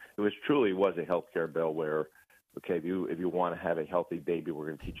was truly was a healthcare bill where, okay, if you want to have a healthy baby, we're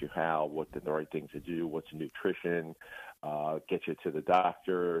going to teach you how, what the right things to do, what's nutrition, get you to the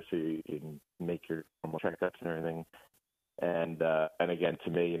doctor so you can make your normal checkups and everything. And again, to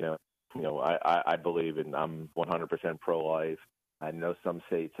me, I believe in, I'm 100% pro-life. I know some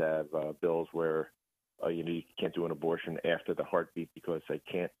states have bills where you can't do an abortion after the heartbeat because I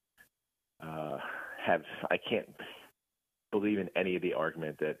can't believe in any of the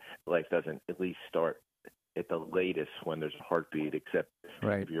argument that life doesn't at least start at the latest when there's a heartbeat, except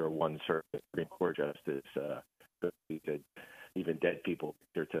if you're one certain Supreme Court justice, even dead people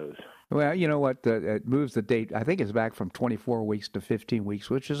their toes. Well, you know what? It moves the date. I think it's back from 24 weeks to 15 weeks,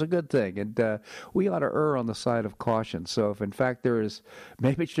 which is a good thing. And we ought to err on the side of caution. So if, in fact,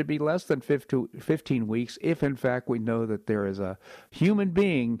 maybe it should be less than 15 weeks, if, in fact, we know that there is a human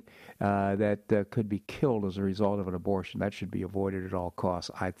being that could be killed as a result of an abortion. That should be avoided at all costs,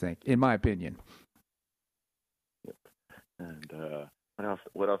 I think, in my opinion. Yep. And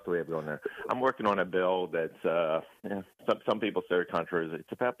what else do we have going there? I'm working on a bill that's some people say controversial.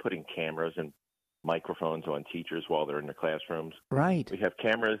 It's about putting cameras and microphones on teachers while they're in the classrooms. Right. We have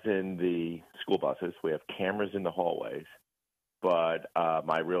cameras in the school buses. We have cameras in the hallways. But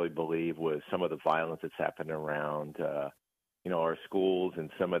I really believe with some of the violence that's happening around, our schools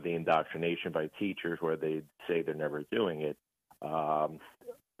and some of the indoctrination by teachers where they say they're never doing it,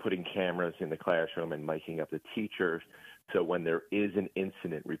 putting cameras in the classroom and miking up the teachers. So when there is an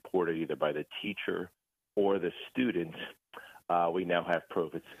incident reported either by the teacher or the student, we now have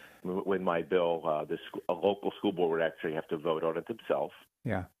proof. It's with my bill, a local school board would actually have to vote on it themselves.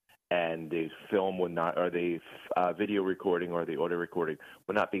 Yeah. And the film would not, or the video recording or the audio recording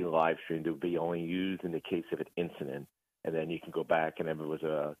would not be live streamed. It would be only used in the case of an incident. And then you can go back, and if it was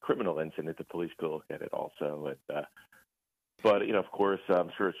a criminal incident, the police could look at it also. But, of course, I'm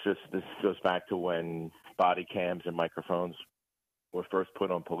sure this goes back to when body cams and microphones were first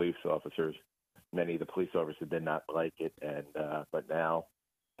put on police officers. Many of the police officers did not like it, but now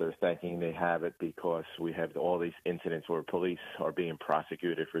they're thinking they have it because we have all these incidents where police are being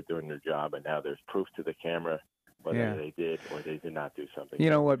prosecuted for doing their job, and now there's proof to the camera whether they did or they did not do something. You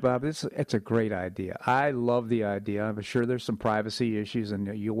know what, Bob? It's a great idea. I love the idea. I'm sure there's some privacy issues,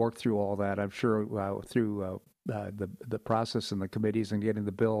 and you work through all that. I'm sure through the process in the committees and getting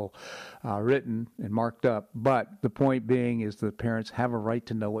the bill written and marked up. But the point being is that parents have a right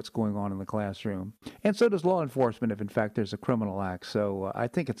to know what's going on in the classroom. And so does law enforcement if, in fact, there's a criminal act. So I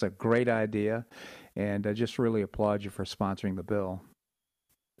think it's a great idea, and I just really applaud you for sponsoring the bill.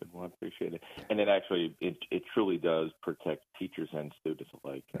 Well, I appreciate it. And it actually, it truly does protect teachers and students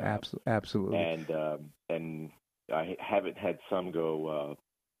alike. Absolutely. And I haven't had some go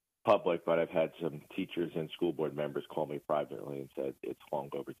public, but I've had some teachers and school board members call me privately and said it's long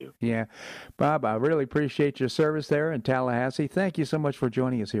overdue. Yeah. Bob, I really appreciate your service there in Tallahassee. Thank you so much for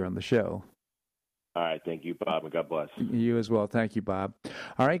joining us here on the show. All right. Thank you, Bob, and God bless. You as well. Thank you, Bob.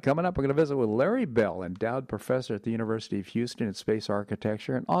 All right. Coming up, we're going to visit with Larry Bell, endowed professor at the University of Houston in space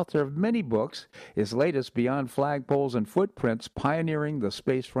architecture and author of many books. His latest, Beyond Flagpoles and Footprints, Pioneering the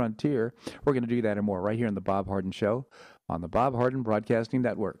Space Frontier. We're going to do that and more right here on The Bob Harden Show on the Bob Harden Broadcasting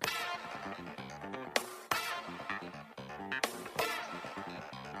Network.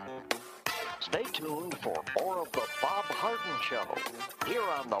 Stay tuned for more of The Bob Harden Show here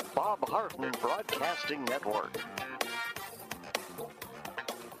on the Bob Harden Broadcasting Network.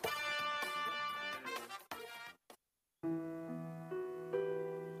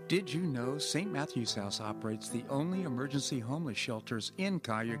 Did you know St. Matthew's House operates the only emergency homeless shelters in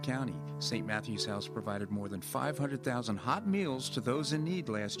Collier County? St. Matthew's House provided more than 500,000 hot meals to those in need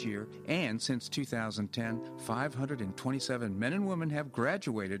last year, and since 2010, 527 men and women have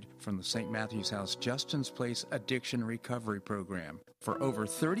graduated from the St. Matthew's House Justin's Place Addiction Recovery Program. For over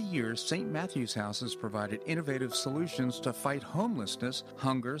 30 years, St. Matthew's House has provided innovative solutions to fight homelessness,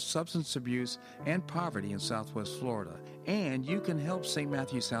 hunger, substance abuse, and poverty in Southwest Florida. And you can help St.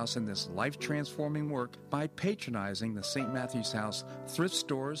 Matthew's House in this life-transforming work by patronizing the St. Matthew's House thrift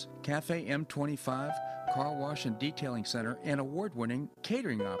stores, Cafe M25, car wash and detailing center, and award-winning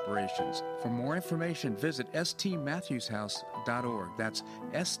catering operations. For more information, visit stmatthewshouse.org. That's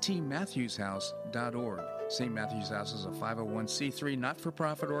stmatthewshouse.org. St. Matthew's House is a 501c3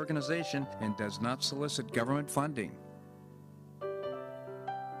 not-for-profit organization and does not solicit government funding.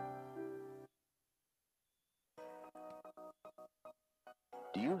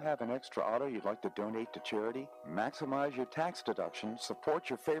 Do you have an extra auto you'd like to donate to charity? Maximize your tax deduction, support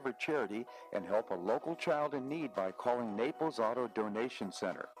your favorite charity, and help a local child in need by calling Naples Auto Donation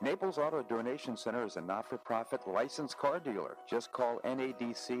Center. Naples Auto Donation Center is a not-for-profit licensed car dealer. Just call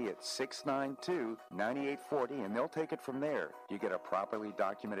NADC at 692-9840 and they'll take it from there. You get a properly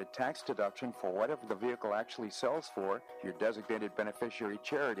documented tax deduction for whatever the vehicle actually sells for. Your designated beneficiary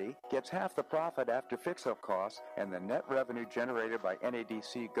charity gets half the profit after fix-up costs, and the net revenue generated by NADC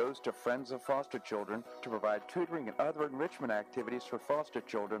goes to Friends of Foster Children to provide tutoring and other enrichment activities for foster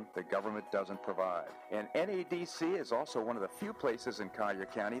children the government doesn't provide. And NADC is also one of the few places in Collier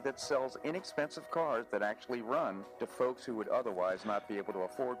County that sells inexpensive cars that actually run to folks who would otherwise not be able to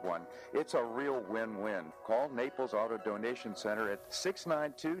afford one. It's a real win-win. Call Naples Auto Donation Center at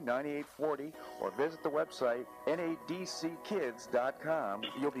 692-9840 or visit the website nadckids.com.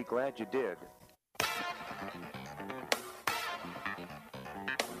 You'll be glad you did.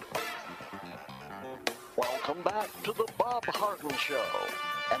 Welcome back to the Bob Harden Show.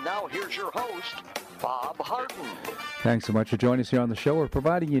 And now here's your host, Bob Harden. Thanks so much for joining us here on the show. We're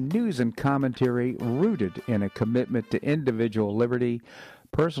providing you news and commentary rooted in a commitment to individual liberty,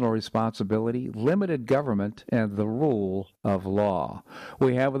 personal responsibility, limited government, and the rule of law.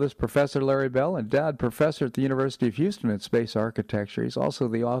 We have with us Professor Larry Bell, endowed professor at the University of Houston in space architecture. He's also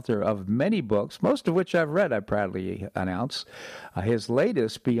the author of many books, most of which I've read, I proudly announce. His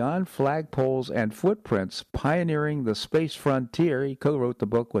latest, Beyond Flagpoles and Footprints, Pioneering the Space Frontier. He co-wrote the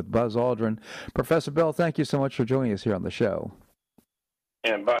book with Buzz Aldrin. Professor Bell, thank you so much for joining us here on the show.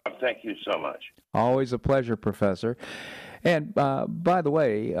 And Bob, thank you so much. Always a pleasure, Professor. And by the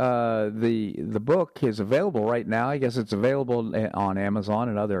way, the book is available right now. I guess it's available on Amazon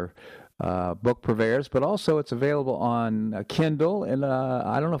and other book purveyors, but also it's available on Kindle. And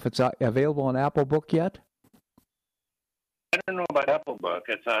I don't know if it's available on Apple Book yet. I don't know about Apple Book.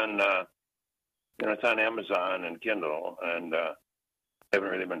 It's on, it's on Amazon and Kindle, and I haven't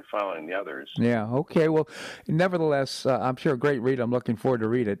really been following the others. Yeah. Okay. Well, nevertheless, I'm sure a great read. I'm looking forward to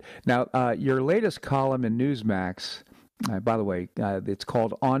read it. Now, your latest column in Newsmax. By the way, it's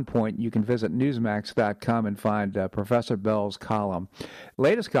called On Point. You can visit Newsmax.com and find Professor Bell's column.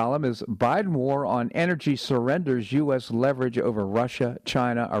 Latest column is Biden War on Energy Surrenders U.S. Leverage Over Russia,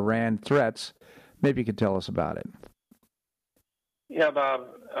 China, Iran Threats. Maybe you could tell us about it. Yeah, Bob.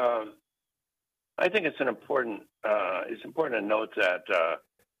 I think it's important to note that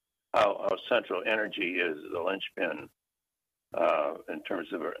how central energy is the linchpin in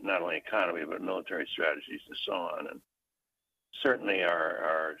terms of not only economy but military strategies and so on. And certainly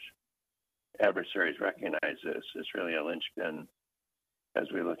our adversaries recognize this. It's really a linchpin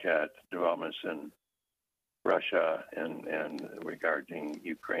as we look at developments in Russia and regarding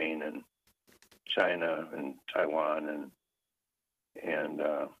Ukraine and China and Taiwan and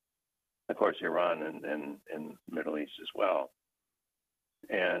of course Iran and the Middle East as well.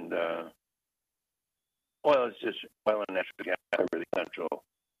 And oil and natural gas are really central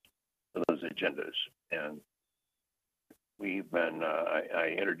to those agendas. And we've been,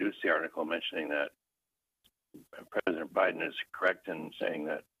 I introduced the article mentioning that President Biden is correct in saying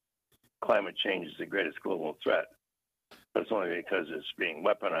that climate change is the greatest global threat, but it's only because it's being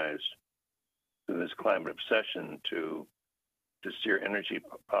weaponized through this climate obsession to steer energy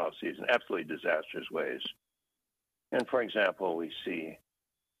policies in absolutely disastrous ways. And for example, we see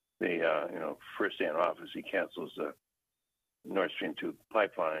the, first day in office, he cancels the Nord Stream 2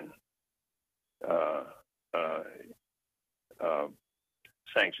 pipeline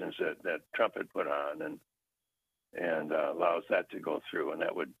sanctions that Trump had put on and allows that to go through, and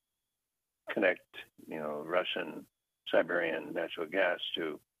that would connect, Russian Siberian natural gas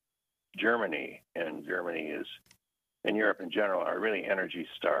to Germany, and Germany is and Europe in general are really energy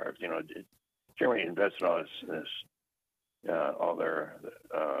starved. Germany invested all their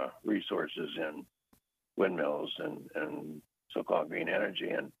resources in windmills and so-called green energy,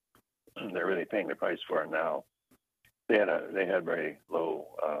 and they're really paying the price for it now. They had very low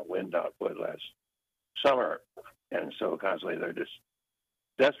wind output last summer, and so constantly they're just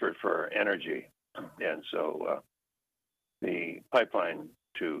desperate for energy, and so the pipeline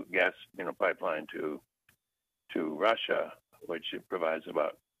to Russia, which provides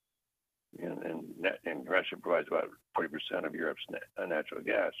about and Russia provides about 40% of Europe's natural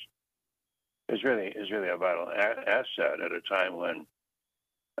gas, is really a vital asset at a time when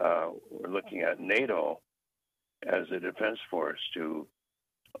we're looking at NATO as a defense force to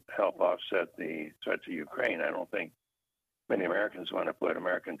help offset the threat to Ukraine. I don't think many Americans want to put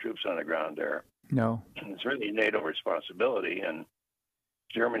American troops on the ground there. No. It's really NATO responsibility, and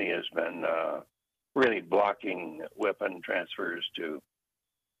Germany has been really blocking weapon transfers to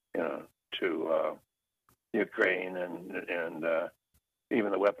Ukraine, and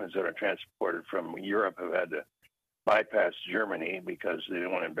even the weapons that are transported from Europe have had to bypass Germany because they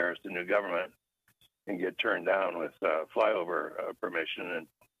didn't want to embarrass the new government and get turned down with flyover permission. And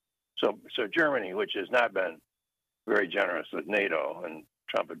so Germany, which has not been very generous with NATO, and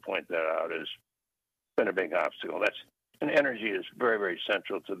Trump had pointed that out, has been a big obstacle. And energy is very, very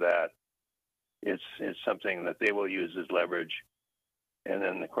central to that. It's something that they will use as leverage. And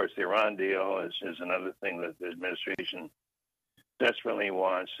then, of course, the Iran deal is another thing that the administration desperately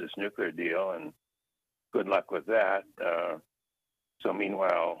wants, this nuclear deal, and good luck with that. So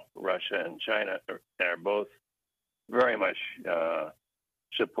meanwhile, Russia and China are both very much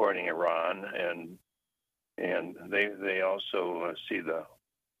supporting Iran, and they also see the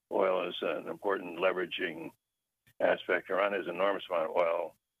oil as an important leveraging aspect. Iran has an enormous amount of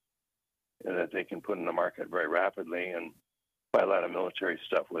oil that they can put in the market very rapidly and buy a lot of military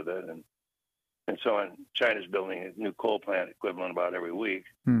stuff with it. And so on. China's building a new coal plant equivalent about every week.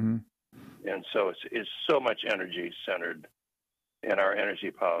 Mm-hmm. And so it's so much energy centered, and our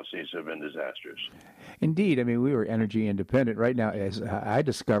energy policies have been disastrous. Indeed. I mean, we were energy independent. Right now, as I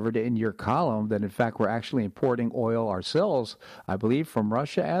discovered in your column, that in fact we're actually importing oil ourselves, I believe, from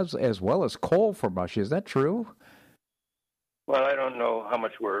Russia as well as coal from Russia. Is that true? Well, I don't know how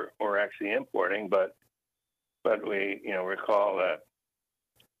much we're actually importing, but we recall that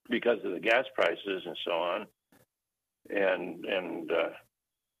because of the gas prices and so on, and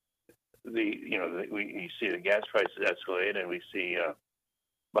we see the gas prices escalate, and we see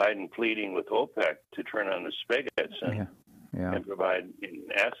Biden pleading with OPEC to turn on the spigots and provide,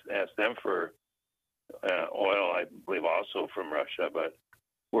 ask them for oil, I believe also from Russia, but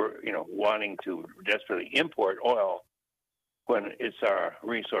we're wanting to desperately import oil when it's our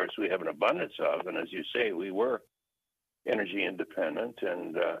resource we have an abundance of. And as you say, we were energy independent,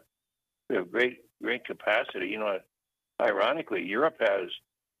 and we have great capacity. Ironically, Europe has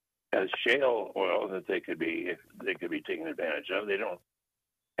shale oil that they could be taking advantage of. They don't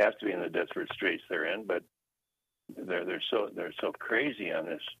have to be in the desperate straits they're in, but they're so crazy on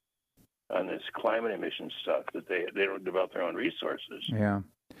this climate emission stuff that they don't develop their own resources. Yeah.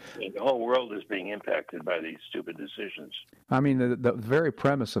 And the whole world is being impacted by these stupid decisions. I mean, the very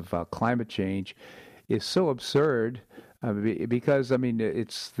premise of climate change is so absurd because, I mean,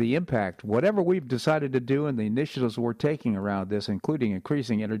 it's the impact. Whatever we've decided to do and the initiatives we're taking around this, including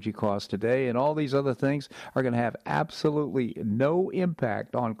increasing energy costs today and all these other things, are going to have absolutely no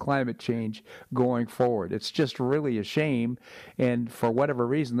impact on climate change going forward. It's just really a shame. And for whatever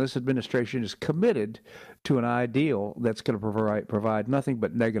reason, this administration is committed to an ideal that's going to provide nothing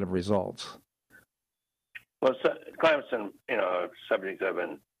but negative results. Well, climate's a subject I've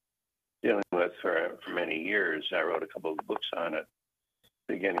been dealing with for many years. I wrote a couple of books on it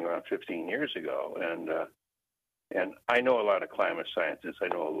beginning around 15 years ago, and I know a lot of climate scientists. I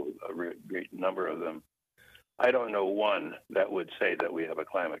know a great number of them. I don't know one that would say that we have a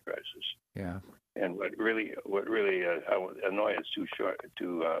climate crisis. Yeah. And what really annoy is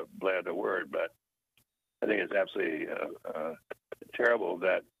too bland a word, but I think it's absolutely terrible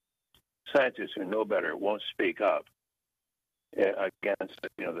that scientists who know better won't speak up against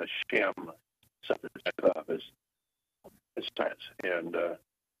the sham stuff that's science, and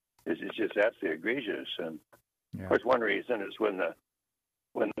it's just absolutely egregious. And of course, one reason is when the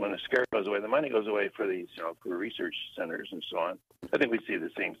scare goes away, the money goes away for these for research centers and so on. I think we see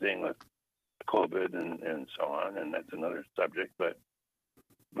the same thing with COVID and so on, and that's another subject. But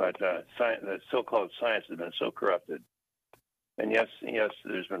science, the so-called science has been so corrupted. And yes,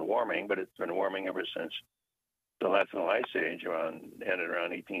 there's been warming, but it's been warming ever since the last ice age ended around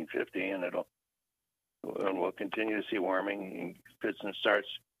 1850, and it'll and we'll continue to see warming and fits and starts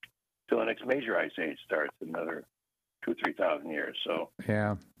till the next major ice age starts in another 2,000-3,000 years. So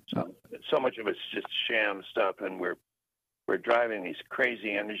yeah, so much of it's just sham stuff, and we're driving these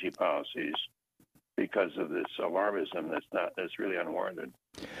crazy energy policies because of this alarmism that's really unwarranted.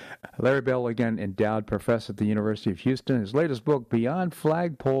 Larry Bell, again, endowed professor at the University of Houston. His latest book, Beyond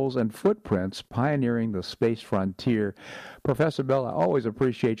Flagpoles and Footprints, Pioneering the Space Frontier. Professor Bell, I always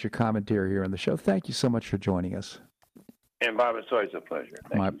appreciate your commentary here on the show. Thank you so much for joining us. And Bob, it's always a pleasure.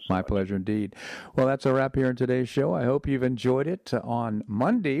 Thank you so my much. pleasure indeed. Well, that's a wrap here in today's show. I hope you've enjoyed it. On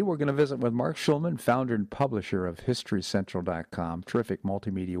Monday, we're going to visit with Mark Schulman, founder and publisher of HistoryCentral.com, terrific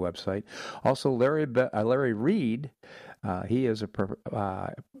multimedia website. Also, Larry Reed. He is a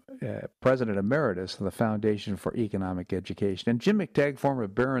president emeritus of the Foundation for Economic Education. And Jim McTagg, former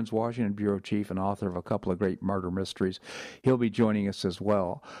Barron's Washington bureau chief and author of a couple of great murder mysteries. He'll be joining us as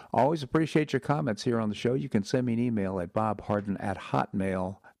well. Always appreciate your comments here on the show. You can send me an email at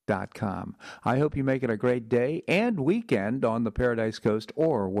bobharden@hotmail.com. I hope you make it a great day and weekend on the Paradise Coast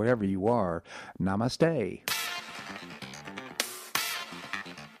or wherever you are. Namaste.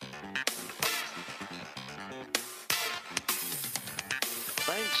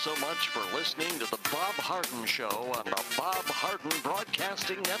 Thanks so much for listening to The Bob Harden Show on the Bob Harden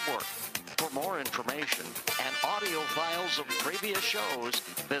Broadcasting Network. For more information and audio files of previous shows,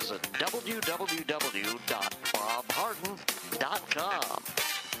 visit www.bobharden.com.